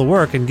do all the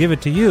work and give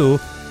it to you,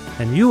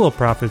 and you will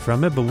profit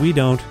from it, but we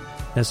don't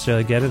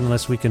necessarily get it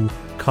unless we can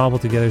cobble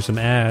together some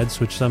ads,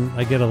 which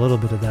I get a little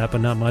bit of that,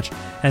 but not much.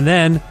 And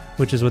then,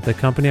 which is with the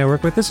company I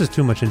work with, this is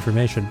too much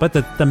information, but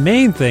the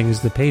main thing is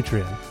the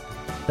Patreon.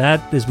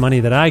 That is money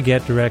that I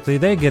get directly.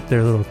 They get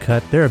their little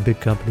cut. They're a big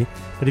company.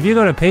 But if you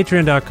go to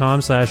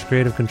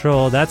patreon.com/creative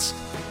control, that's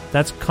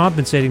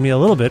compensating me a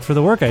little bit for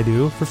the work I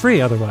do for free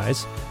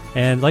otherwise.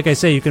 And like I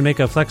say, you can make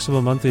a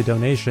flexible monthly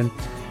donation.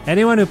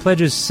 Anyone who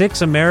pledges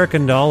 $6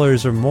 American or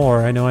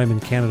more, I know I'm in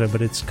Canada,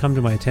 but it's come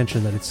to my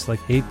attention that it's like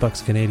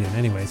 $8 Canadian.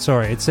 Anyway,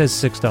 sorry, it says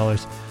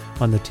 $6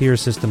 on the tier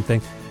system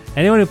thing.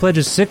 Anyone who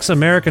pledges $6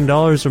 American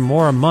or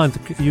more a month,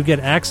 you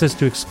get access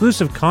to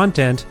exclusive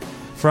content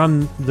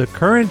from the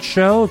current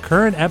show,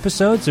 current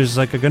episodes. There's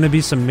going to be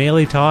some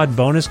Maylee Todd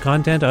bonus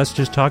content, us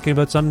just talking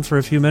about something for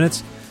a few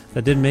minutes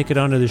that didn't make it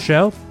onto the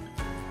show.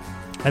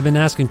 I've been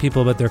asking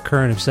people about their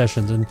current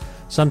obsessions, and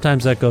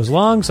sometimes that goes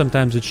long,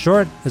 sometimes it's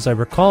short. As I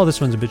recall,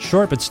 this one's a bit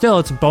short, but still,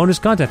 it's bonus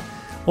content.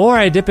 Or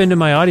I dip into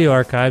my audio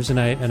archives and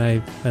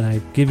I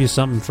give you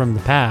something from the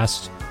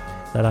past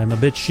that I'm a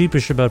bit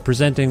sheepish about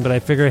presenting, but I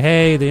figure,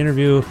 hey, the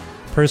interview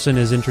person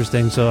is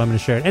interesting, so I'm going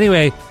to share it.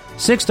 Anyway,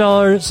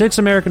 $6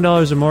 American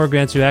or more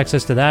grants you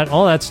access to that,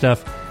 all that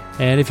stuff.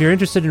 And if you're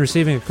interested in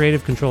receiving a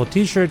Creative Control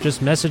t-shirt,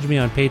 just message me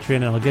on Patreon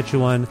and I'll get you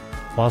one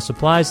while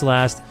supplies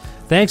last.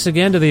 Thanks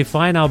again to the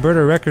fine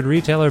Alberta record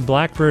retailer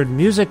Blackbird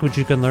Music, which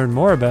you can learn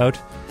more about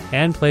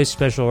and place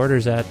special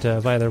orders at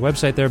via their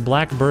website there,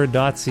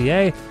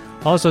 blackbird.ca.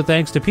 Also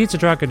thanks to Pizza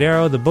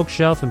Trocadero, The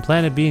Bookshelf, and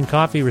Planet Bean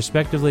Coffee,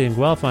 respectively, in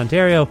Guelph,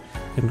 Ontario,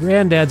 and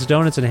Granddad's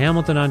Donuts in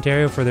Hamilton,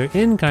 Ontario, for their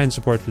in-kind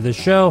support for this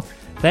show.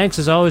 Thanks,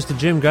 as always, to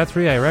Jim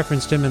Guthrie. I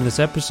referenced him in this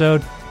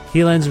episode.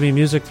 He lends me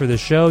music for the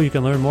show. You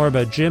can learn more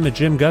about Jim at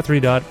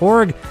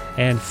jimguthrie.org.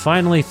 And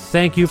finally,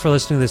 thank you for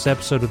listening to this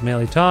episode with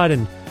Maylee Todd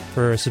and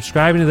for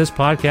subscribing to this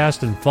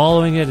podcast and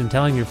following it and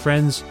telling your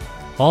friends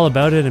all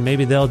about it, and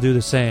maybe they'll do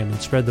the same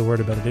and spread the word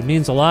about it. It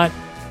means a lot.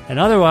 And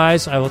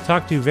otherwise, I will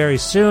talk to you very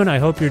soon. I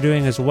hope you're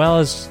doing as well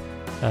as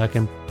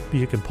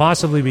you can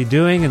possibly be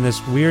doing in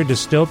this weird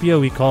dystopia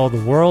we call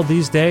the world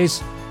these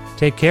days.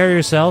 Take care of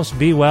yourselves.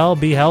 Be well,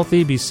 be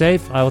healthy, be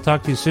safe. I will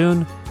talk to you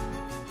soon.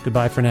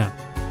 Goodbye for now.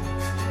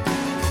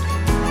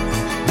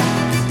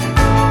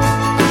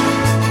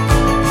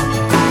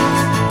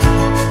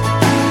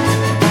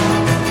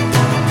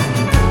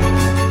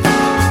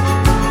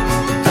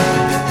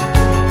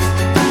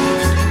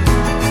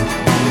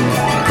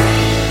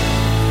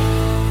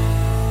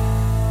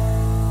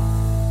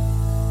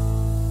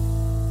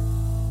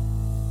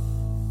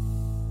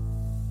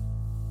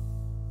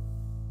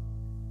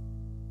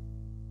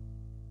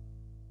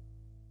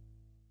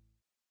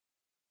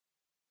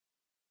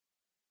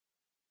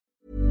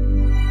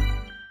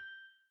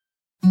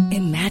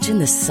 Imagine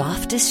the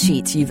softest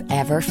sheets you've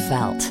ever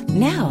felt.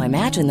 Now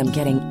imagine them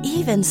getting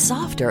even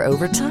softer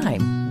over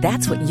time.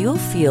 That's what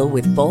you'll feel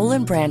with Boll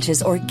 &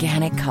 Branch's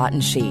organic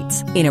cotton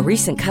sheets. In a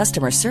recent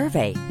customer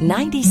survey,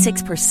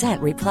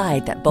 96%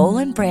 replied that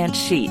Boll & Branch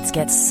sheets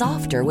get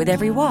softer with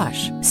every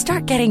wash.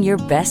 Start getting your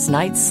best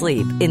night's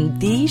sleep in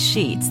these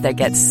sheets that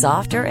get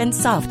softer and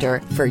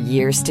softer for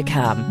years to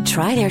come.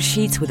 Try their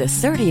sheets with a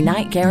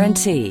 30-night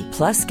guarantee.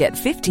 Plus, get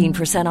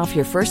 15% off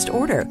your first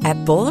order at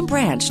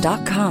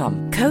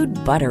bollandbranch.com. Code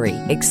BUTTERY.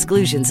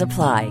 Exclusions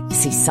apply.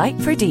 See site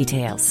for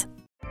details.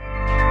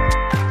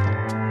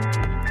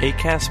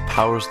 Acast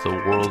powers the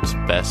world's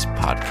best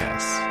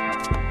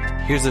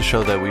podcasts. Here's a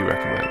show that we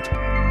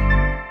recommend.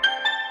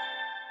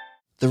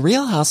 The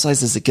Real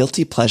Housewives is a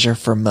guilty pleasure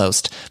for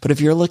most, but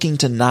if you're looking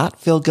to not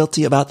feel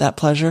guilty about that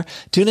pleasure,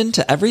 tune in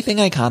to Everything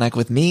Iconic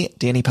with me,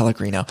 Danny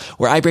Pellegrino,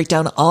 where I break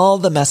down all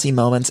the messy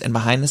moments and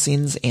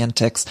behind-the-scenes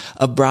antics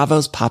of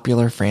Bravo's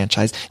popular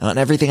franchise. And on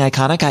Everything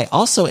Iconic, I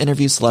also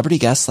interview celebrity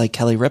guests like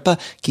Kelly Ripa,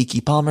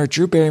 Keke Palmer,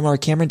 Drew Barrymore,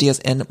 Cameron Diaz,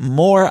 and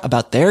more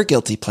about their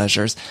guilty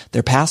pleasures,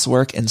 their past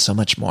work, and so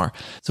much more.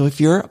 So if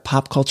you're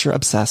pop culture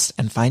obsessed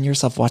and find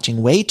yourself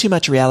watching way too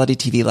much reality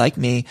TV like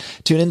me,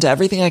 tune into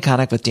Everything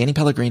Iconic with Danny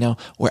Pellegrino,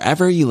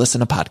 wherever you listen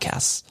to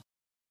podcasts.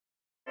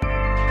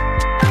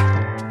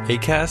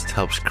 Acast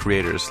helps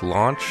creators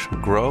launch,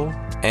 grow,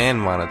 and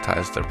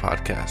monetize their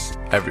podcasts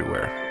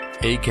everywhere.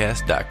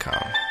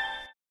 Acast.com.